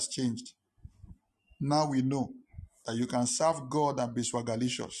story has changed. Now we know that you can serve God and be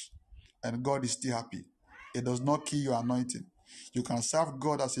swagalicious, and God is still happy. It does not kill your anointing. You can serve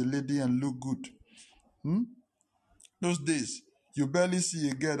God as a lady and look good. Those days, you barely see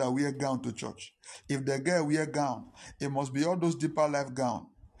a girl that wear gown to church. If the girl wear gown, it must be all those Deeper Life gown.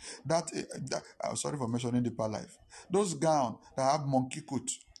 Sorry for mentioning Deeper Life. Those gown that have monkey coat.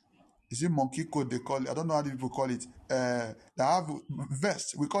 Is it monkey coat they call it? I don't know how people call it. That have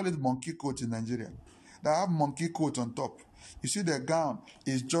vest. We call it monkey coat in Nigeria. That have monkey coat on top. You see the gown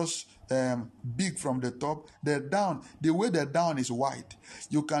is just big from the top. The way the down is wide.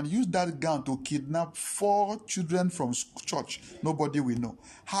 You can use that gown to kidnap 4 children from church. Nobody will know.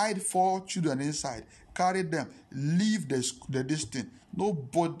 Hide 4 children inside. Carry them. Leave the distance.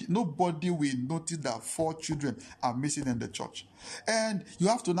 Nobody will notice that 4 children are missing in the church. And you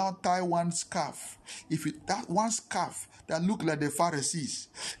have to now tie one scarf. That one scarf that look like the Pharisees.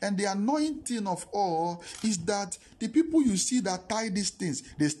 And the anointing of all is that the people you see that tie these things,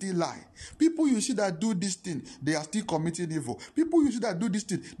 they still lie. People you see that do this thing, they are still committing evil. People you see that do this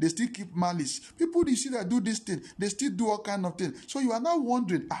thing, they still keep malice. People you see that do this thing, they still do all kind of things. So you are now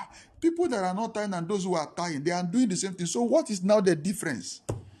wondering, people that are not tying and those who are tying, they are doing the same thing. So what is now the difference?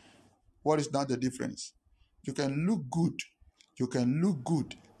 What is now the difference? You can look good. You can look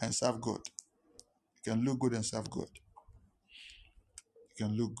good and serve God. You can look good and serve God. You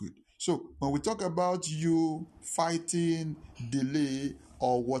can look good. So when we talk about you fighting delay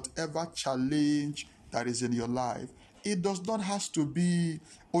or whatever challenge that is in your life, it does not have to be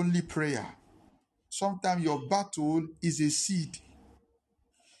only prayer. Sometimes your battle is a seed.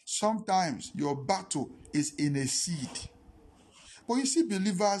 Sometimes your battle is in a seed. But you see,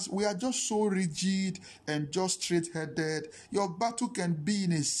 believers, we are just so rigid and just straight-headed. Your battle can be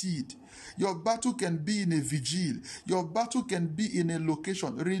in a seed. Your battle can be in a vigil. Your battle can be in a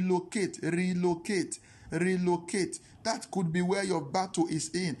location. Relocate. That could be where your battle is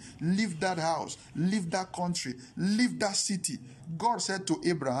in. Leave that house. Leave that country. Leave that city. God said to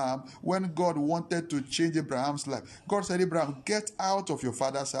Abraham, when God wanted to change Abraham's life, God said, Abraham, get out of your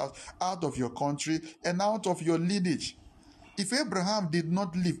father's house, out of your country, and out of your lineage. If Abraham did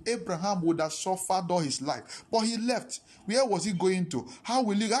not leave, Abraham would have suffered all his life. But he left. Where was he going to? How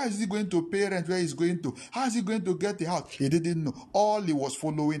is he going to pay rent where he's going to? How is he going to get the house? He didn't know. All he was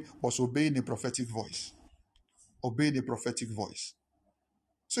following was obeying a prophetic voice. Obeying a prophetic voice.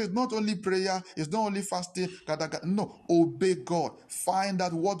 So it's not only prayer, it's not only fasting. No, obey God. Find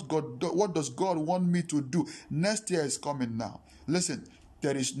out what does God want me to do. Next year is coming now. Listen,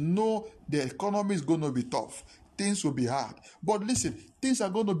 the economy is going to be tough. Things will be hard. But listen, things are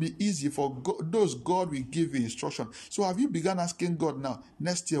going to be easy for those God will give you instruction. So have you begun asking God now,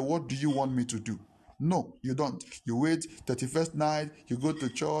 next year, what do you want me to do? No, you don't. You wait 31st night, you go to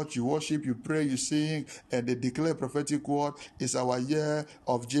church, you worship, you pray, you sing, and they declare prophetic word. It's our year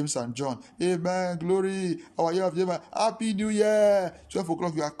of James and John. Amen, glory, our year of James. Happy New Year. 12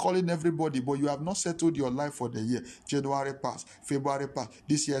 o'clock, you are calling everybody, but you have not settled your life for the year. January passed, February passed,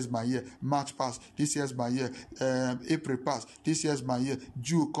 this year is my year. March passed, this year is my year. April passed, this year is my year.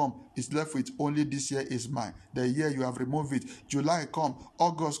 June come, it's left with only this year is mine. The year you have removed it. July come,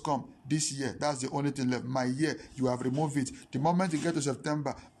 August come. This year, that's the only thing left. My year, you have removed it. The moment you get to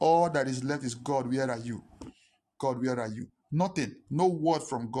September, all that is left is God, where are you? God, where are you? Nothing. No word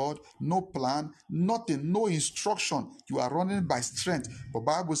from God, no plan, nothing, no instruction. You are running by strength. But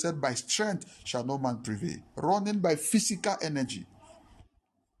Bible said, by strength shall no man prevail. Running by physical energy.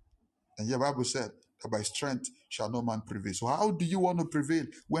 And the Bible said that by strength shall no man prevail. So how do you want to prevail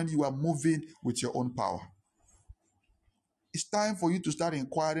when you are moving with your own power? It's time for you to start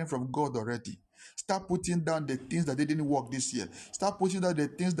inquiring from God already. Start putting down the things that didn't work this year. Start putting down the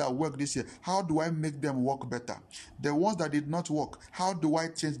things that worked this year. How do I make them work better? The ones that did not work, how do I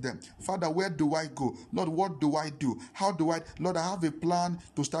change them? Father, where do I go? Lord, what do I do? How do I? Lord, I have a plan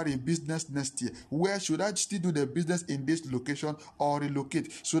to start a business next year. Where should I still do the business in this location or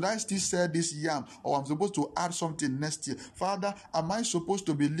relocate? Should I still sell this yam or I'm supposed to add something next year? Father, am I supposed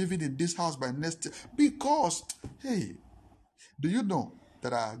to be living in this house by next year? Because, hey, do you know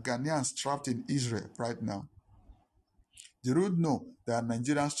there are Ghanaians trapped in Israel right now? Do you know there are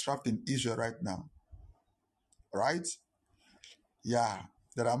Nigerians trapped in Israel right now? Right? Yeah.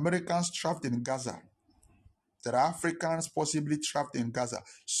 There are Americans trapped in Gaza. There are Africans possibly trapped in Gaza.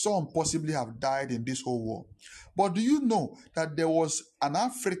 Some possibly have died in this whole war. But do you know that there was an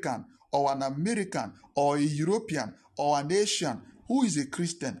African or an American or a European or an Asian who is a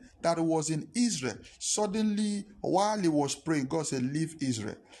Christian that was in Israel? Suddenly, while he was praying, God said, leave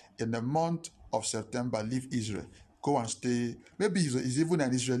Israel. In the month of September, leave Israel. Go and stay. Maybe he's even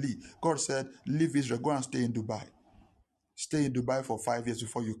an Israeli. God said, leave Israel. Go and stay in Dubai. Stay in Dubai for 5 years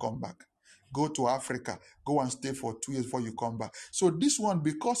before you come back. Go to Africa. Go and stay for 2 years before you come back. So this one,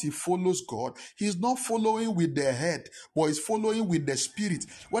 because he follows God, he's not following with the head, but he's following with the spirit.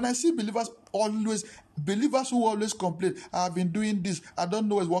 When I see believers who always complain, I've been doing this, I don't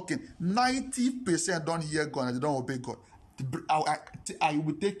know what's working. 90% don't hear God and they don't obey God. I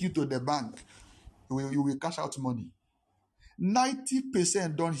will take you to the bank. You will cash out money.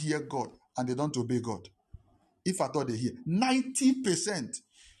 90% don't hear God and they don't obey God. If I thought they hear, 90%.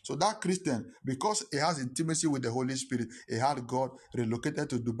 So that Christian, because he has intimacy with the Holy Spirit, he had God, relocated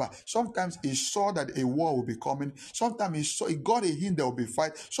to Dubai. Sometimes he saw that a war will be coming. Sometimes he got a hint there will be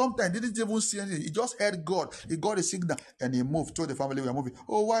fight. Sometimes he didn't even see anything. He just heard God. He got a signal and he moved. Told the family, we are moving.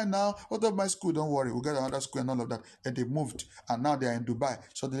 Oh, why now? What of my school? Don't worry. We'll get another school and all of that. And they moved. And now they are in Dubai.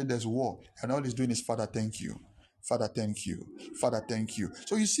 Suddenly there's war. And all he's doing is, Father, thank you. Father, thank you. Father, thank you.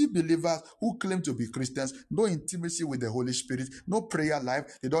 So you see believers who claim to be Christians, no intimacy with the Holy Spirit, no prayer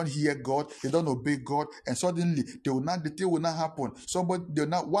life, they don't hear God, they don't obey God, and suddenly the thing will not happen. Somebody,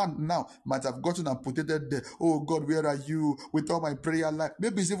 one now might have gotten amputated there. Oh God, where are you with all my prayer life?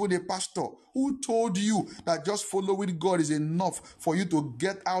 Maybe it's even a pastor who told you that just following God is enough for you to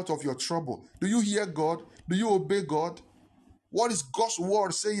get out of your trouble. Do you hear God? Do you obey God? What is God's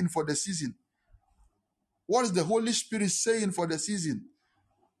word saying for the season? What is the Holy Spirit saying for the season?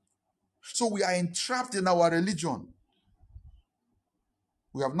 So we are entrapped in our religion.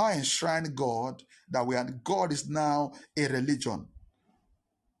 We have now enshrined God, that God is now a religion.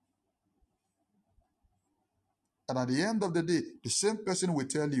 And at the end of the day, the same person will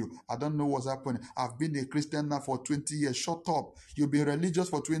tell you, I don't know what's happening. I've been a Christian now for 20 years. Shut up. You've been religious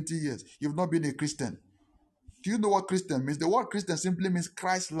for 20 years. You've not been a Christian. Do you know what Christian means? The word Christian simply means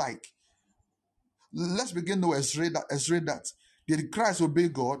Christ-like. Let's begin to explain that. Did Christ obey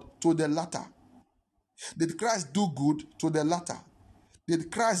God? To the latter. Did Christ do good? To the latter. Did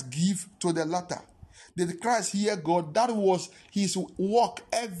Christ give? To the latter. Did Christ hear God? That was his work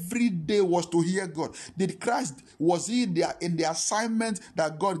every day, was to hear God. Was he in the assignment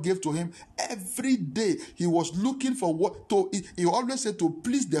that God gave to him? Every day he was looking for he always said, to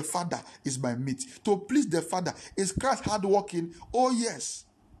please the Father is my meat. To please the Father. Is Christ hardworking? Oh yes.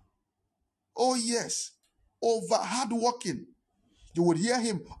 Oh yes. Over hardworking. You would hear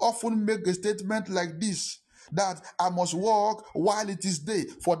him often make a statement like this, that I must walk while it is day,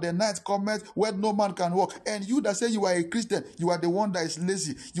 for the night cometh when no man can walk. And you that say you are a Christian, you are the one that is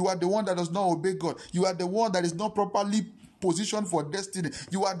lazy. You are the one that does not obey God. You are the one that is not properly positioned for destiny.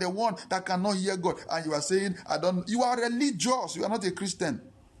 You are the one that cannot hear God. And you are saying, you are religious. You are not a Christian.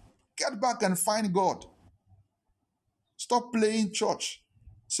 Get back and find God. Stop playing church.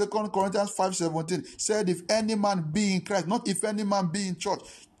 2 Corinthians 5:17 said, if any man be in Christ, not if any man be in church.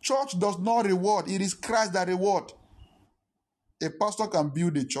 Church does not reward. It is Christ that reward. A pastor can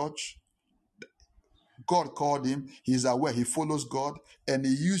build a church. God called him. He is aware. He follows God. And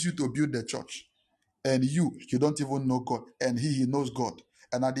he used you to build the church. And you don't even know God. And he knows God.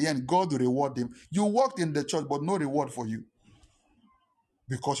 And at the end, God will reward him. You worked in the church, but no reward for you.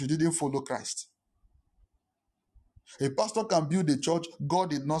 Because you didn't follow Christ. A pastor can build a church.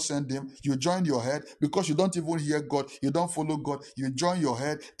 God did not send him. You join your head because you don't even hear God. You don't follow God. You join your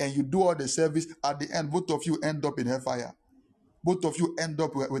head and you do all the service. At the end, both of you end up in hellfire. Both of you end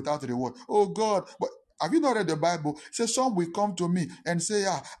up without reward. Oh God, but have you not read the Bible? It says some will come to me and say,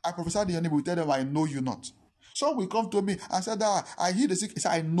 I prophesied in your name. We tell them, I know you not. Some will come to me and say, I heal the sick. He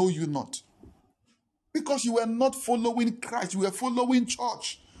said, I know you not. Because you were not following Christ. You were following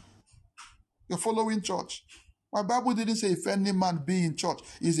church. You're following church. My Bible didn't say if any man be in church.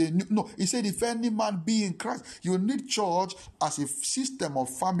 No, it said if any man be in Christ. You need church as a system of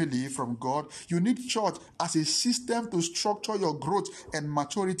family from God. You need church as a system to structure your growth and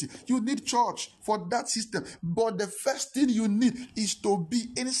maturity. You need church for that system. But the first thing you need is to be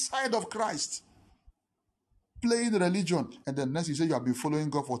inside of Christ. Playing religion, and then next you say you have been following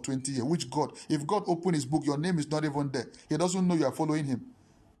God for 20 years. Which God? If God opened his book, your name is not even there. He doesn't know you are following him.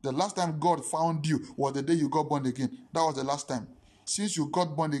 The last time God found you was the day you got born again. That was the last time. Since you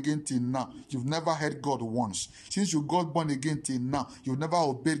got born again till now, you've never heard God once. Since you got born again till now, you've never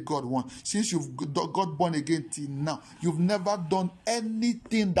obeyed God once. Since you've got born again till now, you've never done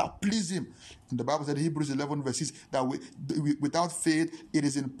anything that pleased him. And the Bible said in Hebrews 11 verses that without faith, it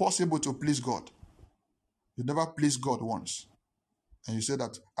is impossible to please God. You never pleased God once. And you say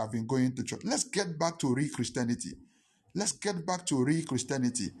that I've been going to church. Let's get back to real Christianity. Let's get back to real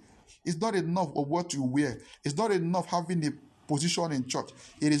Christianity. It's not enough of what you wear. It's not enough having a position in church.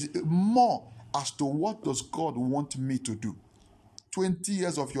 It is more as to what does God want me to do. 20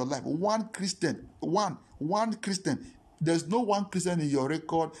 years of your life. One Christian. There's no one Christian in your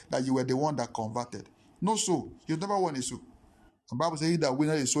record that you were the one that converted. No soul. You never won a soul. The Bible says that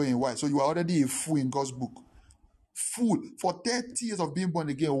winner is sowing white. So you are already a fool in God's book. Fool. For 30 years of being born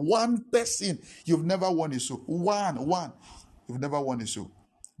again, one person, you've never won a soul. One. You've never won a soul.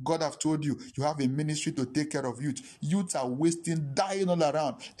 God have told you, you have a ministry to take care of youth. Youths are wasting, dying all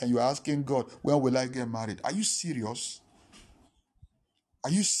around. And you are asking God, when will I get married? Are you serious? Are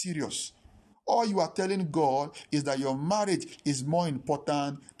you serious? All you are telling God is that your marriage is more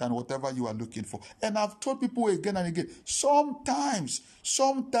important than whatever you are looking for. And I've told people again and again, sometimes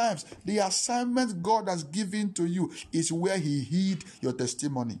the assignment God has given to you is where he hid your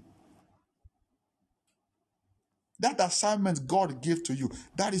testimony. That assignment God gave to you,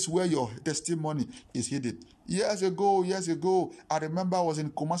 that is where your testimony is hidden. Years ago, I remember I was in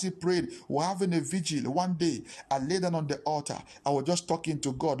Kumasi praying. We're having a vigil one day. I laid down on the altar. I was just talking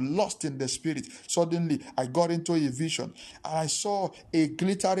to God, lost in the spirit. Suddenly, I got into a vision and I saw a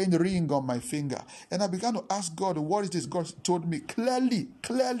glittering ring on my finger. And I began to ask God, what is this? God told me clearly,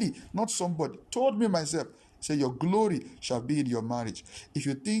 not somebody, told me myself. Say, your glory shall be in your marriage. If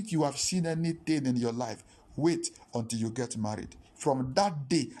you think you have seen anything in your life, wait until you get married. From that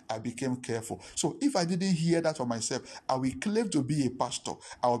day, I became careful. So if I didn't hear that for myself, I will claim to be a pastor.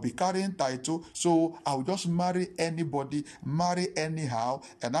 I will be carrying title. So I will just marry anybody, marry anyhow.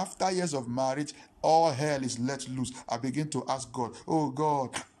 And after years of marriage, all hell is let loose. I begin to ask God, oh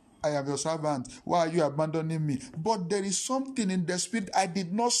God, I am your servant. Why are you abandoning me? But there is something in the spirit I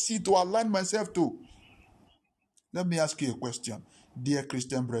did not see to align myself to. Let me ask you a question, dear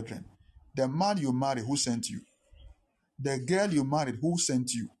Christian brethren. The man you marry, who sent you? The girl you married, who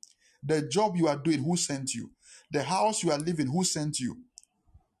sent you? The job you are doing, who sent you? The house you are living, who sent you?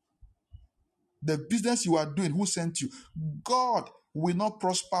 The business you are doing, who sent you? God will not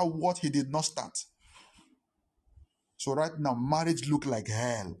prosper what he did not start. So right now, marriage look like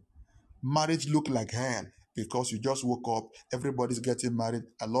hell. Marriage look like hell because you just woke up, everybody's getting married,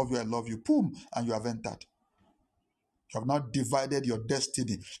 I love you, boom, and you have entered. You have now divided your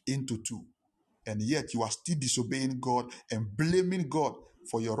destiny into two. And yet you are still disobeying God and blaming God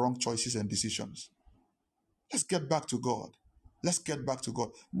for your wrong choices and decisions. Let's get back to God. Let's get back to God.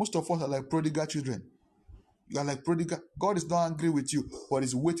 Most of us are like prodigal children. You are like prodigal. God is not angry with you, but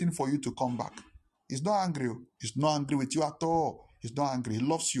he's waiting for you to come back. He's not angry. He's not angry with you at all. He's not angry. He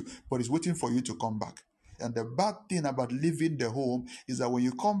loves you, but he's waiting for you to come back. And the bad thing about leaving the home is that when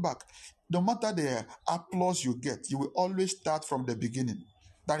you come back, no matter the applause you get, you will always start from the beginning.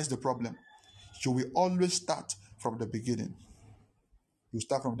 That is the problem. You will always start from the beginning. You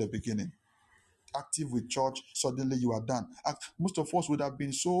start from the beginning. Active with church, suddenly you are done. Most of us would have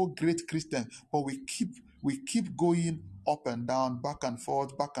been so great Christians, but we keep going up and down, back and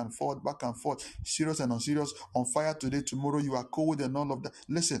forth, serious and unserious, on fire today, tomorrow you are cold and all of that.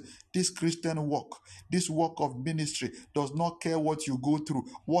 Listen, this Christian walk, this work of ministry does not care what you go through.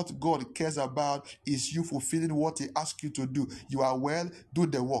 What God cares about is you fulfilling what he asks you to do. You are well, do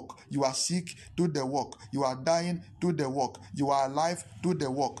the work. You are sick, do the work. You are dying, do the work. You are alive, do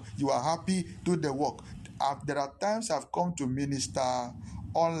the work. You are happy, do the work. There are times I've come to minister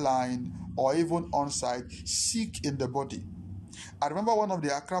online or even on site, sick in the body. I remember one of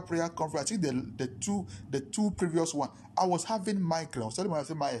the Accra prayer conference, I think the two previous one, I was having migraine. I was telling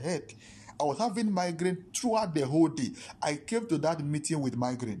myself my head. I was having migraine throughout the whole day. I came to that meeting with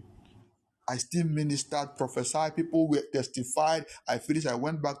migraine. I still ministered, prophesied, people were testified. I finished, I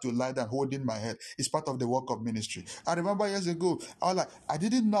went back to lie down holding my head. It's part of the work of ministry. I remember years ago, I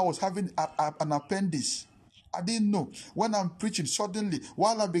didn't know I was having an appendix. I didn't know. When I'm preaching, suddenly,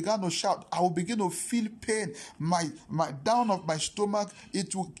 while I began to shout, I will begin to feel pain. My down of my stomach,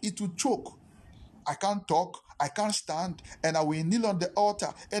 it will choke. I can't talk, I can't stand, and I will kneel on the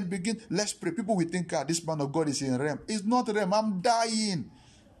altar and begin, let's pray. People will think, this man of God is in realm. It's not realm. I'm dying.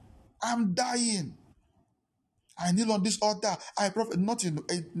 I'm dying. I kneel on this altar. I prophet.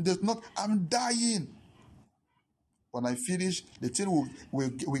 There's not. I'm dying. When I finish, the thing will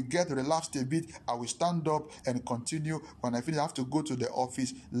get relaxed a bit. I will stand up and continue. When I finish, I have to go to the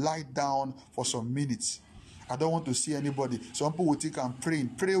office, lie down for some minutes. I don't want to see anybody. Some people will think I'm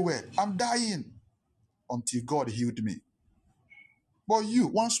praying. Pray where? I'm dying until God healed me. But you,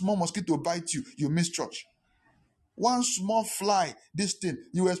 one small mosquito bite you, you miss church. One small fly, this thing,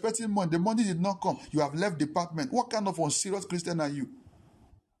 you were expecting money. The money did not come. You have left department. What kind of unserious Christian are you?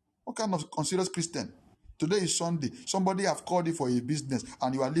 What kind of unserious Christian? Today is Sunday. Somebody have called you for a business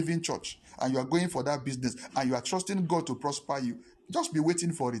and you are leaving church and you are going for that business and you are trusting God to prosper you. Just be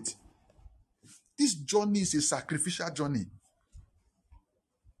waiting for it. This journey is a sacrificial journey.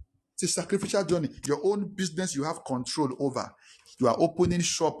 It's a sacrificial journey. Your own business you have control over. You are opening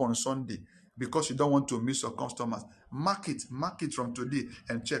shop on Sunday because you don't want to miss your customers. Mark it from today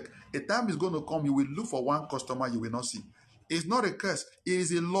and check. A time is going to come, you will look for one customer you will not see. It's not a curse, it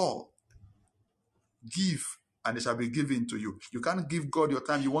is a law. Give, and it shall be given to you. You can't give God your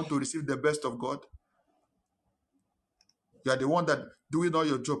time. You want to receive the best of God. You are the one that doing all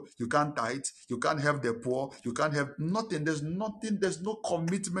your job. You can't tithe. You can't help the poor. You can't help nothing. There's nothing. There's no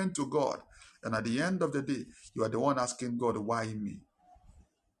commitment to God. And at the end of the day, you are the one asking God, why me?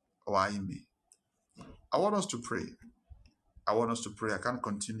 Why me? I want us to pray. I want us to pray. I can't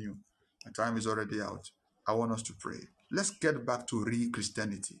continue. My time is already out. I want us to pray. Let's get back to real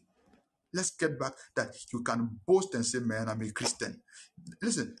Christianity. Let's get back that you can boast and say, man, I'm a Christian.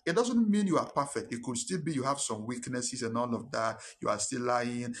 Listen, it doesn't mean you are perfect. It could still be you have some weaknesses and all of that. You are still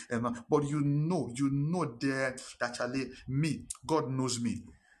lying. But you know there that actually me, God knows me.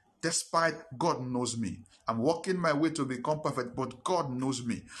 Despite God knows me. I'm walking my way to become perfect, but God knows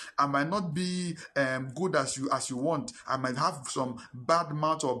me. I might not be good as you want. I might have some bad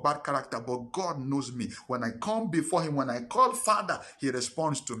mouth or bad character, but God knows me. When I come before Him, when I call Father, He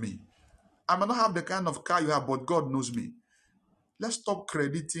responds to me. I might not have the kind of car you have, but God knows me. Let's stop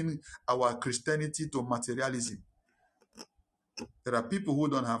crediting our Christianity to materialism. There are people who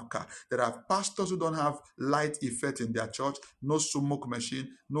don't have car. There are pastors who don't have light effect in their church. No smoke machine,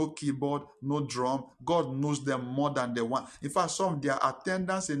 no keyboard, no drum. God knows them more than the one. In fact, some of their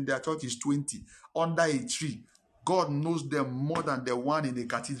attendance in their church is 20 under a tree. God knows them more than the one in the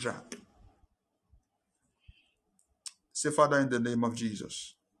cathedral. Say, Father, in the name of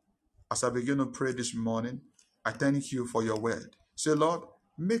Jesus, as I begin to pray this morning, I thank you for your word. Say, Lord,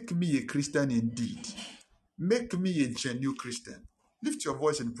 make me a Christian indeed. Make me a genuine Christian. Lift your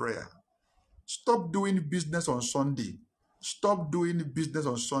voice in prayer. Stop doing business on Sunday. Stop doing business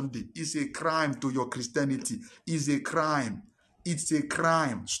on Sunday. It's a crime to your Christianity. It's a crime. It's a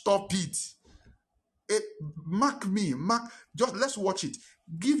crime. Stop it. Mark, just let's watch it.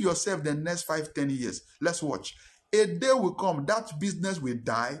 Give yourself the next 5-10 years. Let's watch. A day will come, that business will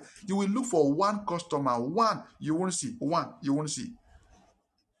die. You will look for one customer, one you won't see, one you won't see.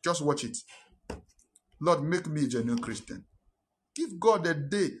 Just watch it. Lord, make me a genuine Christian. Give God a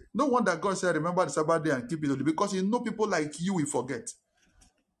day. No wonder God said, remember the Sabbath day and keep it holy. Because He knows people like you will forget.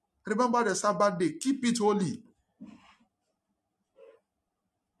 Remember the Sabbath day. Keep it holy.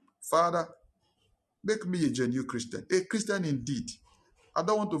 Father, make me a genuine Christian. A Christian indeed. I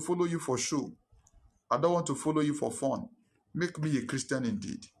don't want to follow you for show. I don't want to follow you for fun. Make me a Christian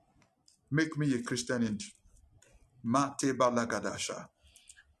indeed. Make me a Christian indeed. Mate balagadasha.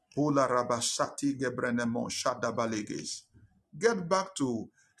 Hula rabasati gebrenemo shadabaleges. Get back to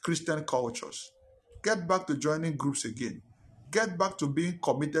Christian cultures. Get back to joining groups again. Get back to being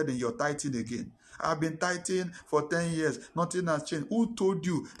committed in your tithing again. I've been tithing for 10 years. Nothing has changed. Who told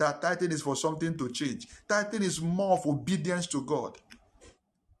you that tithing is for something to change? Tithing is more of obedience to God.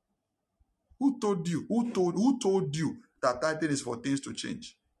 Who told you? Who told you that tithing is for things to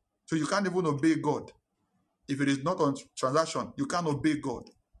change? So you can't even obey God. If it is not on transaction, you can't obey God.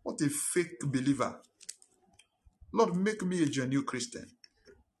 What a fake believer. Lord, make me a genuine Christian.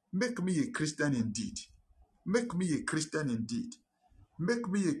 Make me a Christian indeed. Make me a Christian indeed. Make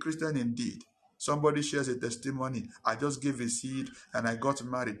me a Christian indeed. Somebody shares a testimony. I just gave a seed and I got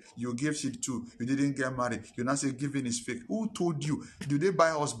married. You gave seed too. You didn't get married. You now say giving is fake. Who told you? Do they buy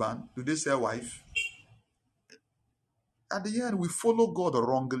husband? Do they sell wife? At the end, we follow God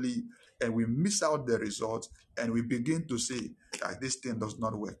wrongly and we miss out the results and we begin to say that this thing does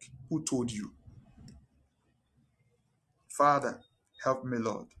not work. Who told you? Father, help me,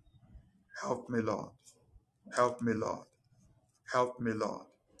 Lord. Help me, Lord. Help me, Lord. Help me, Lord.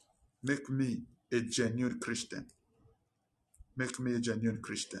 Make me a genuine Christian. Make me a genuine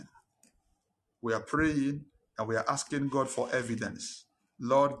Christian. We are praying and we are asking God for evidence.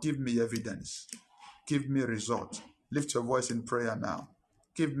 Lord, give me evidence. Give me result. Lift your voice in prayer now.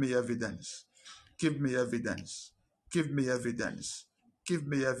 Give me evidence. Give me evidence. Give me evidence. Give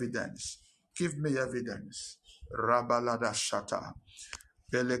me evidence. Give me evidence. Rabalada shata.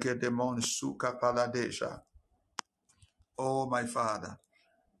 Belegedemon suka paladesha. Oh, my Father,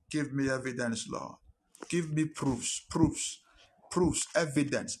 give me evidence, Lord. Give me proofs,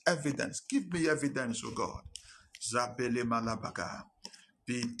 evidence. Give me evidence, oh God. Zabele malabaga.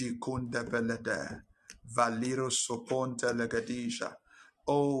 Bidikunda belede. Valiro soponte legadisha.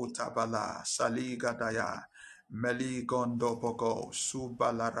 O tabala. Saliga daya. Meligondo bogo.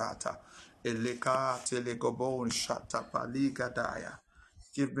 Subalarata. Eleka telegobon shata paliga daya.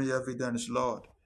 Give me evidence, Lord.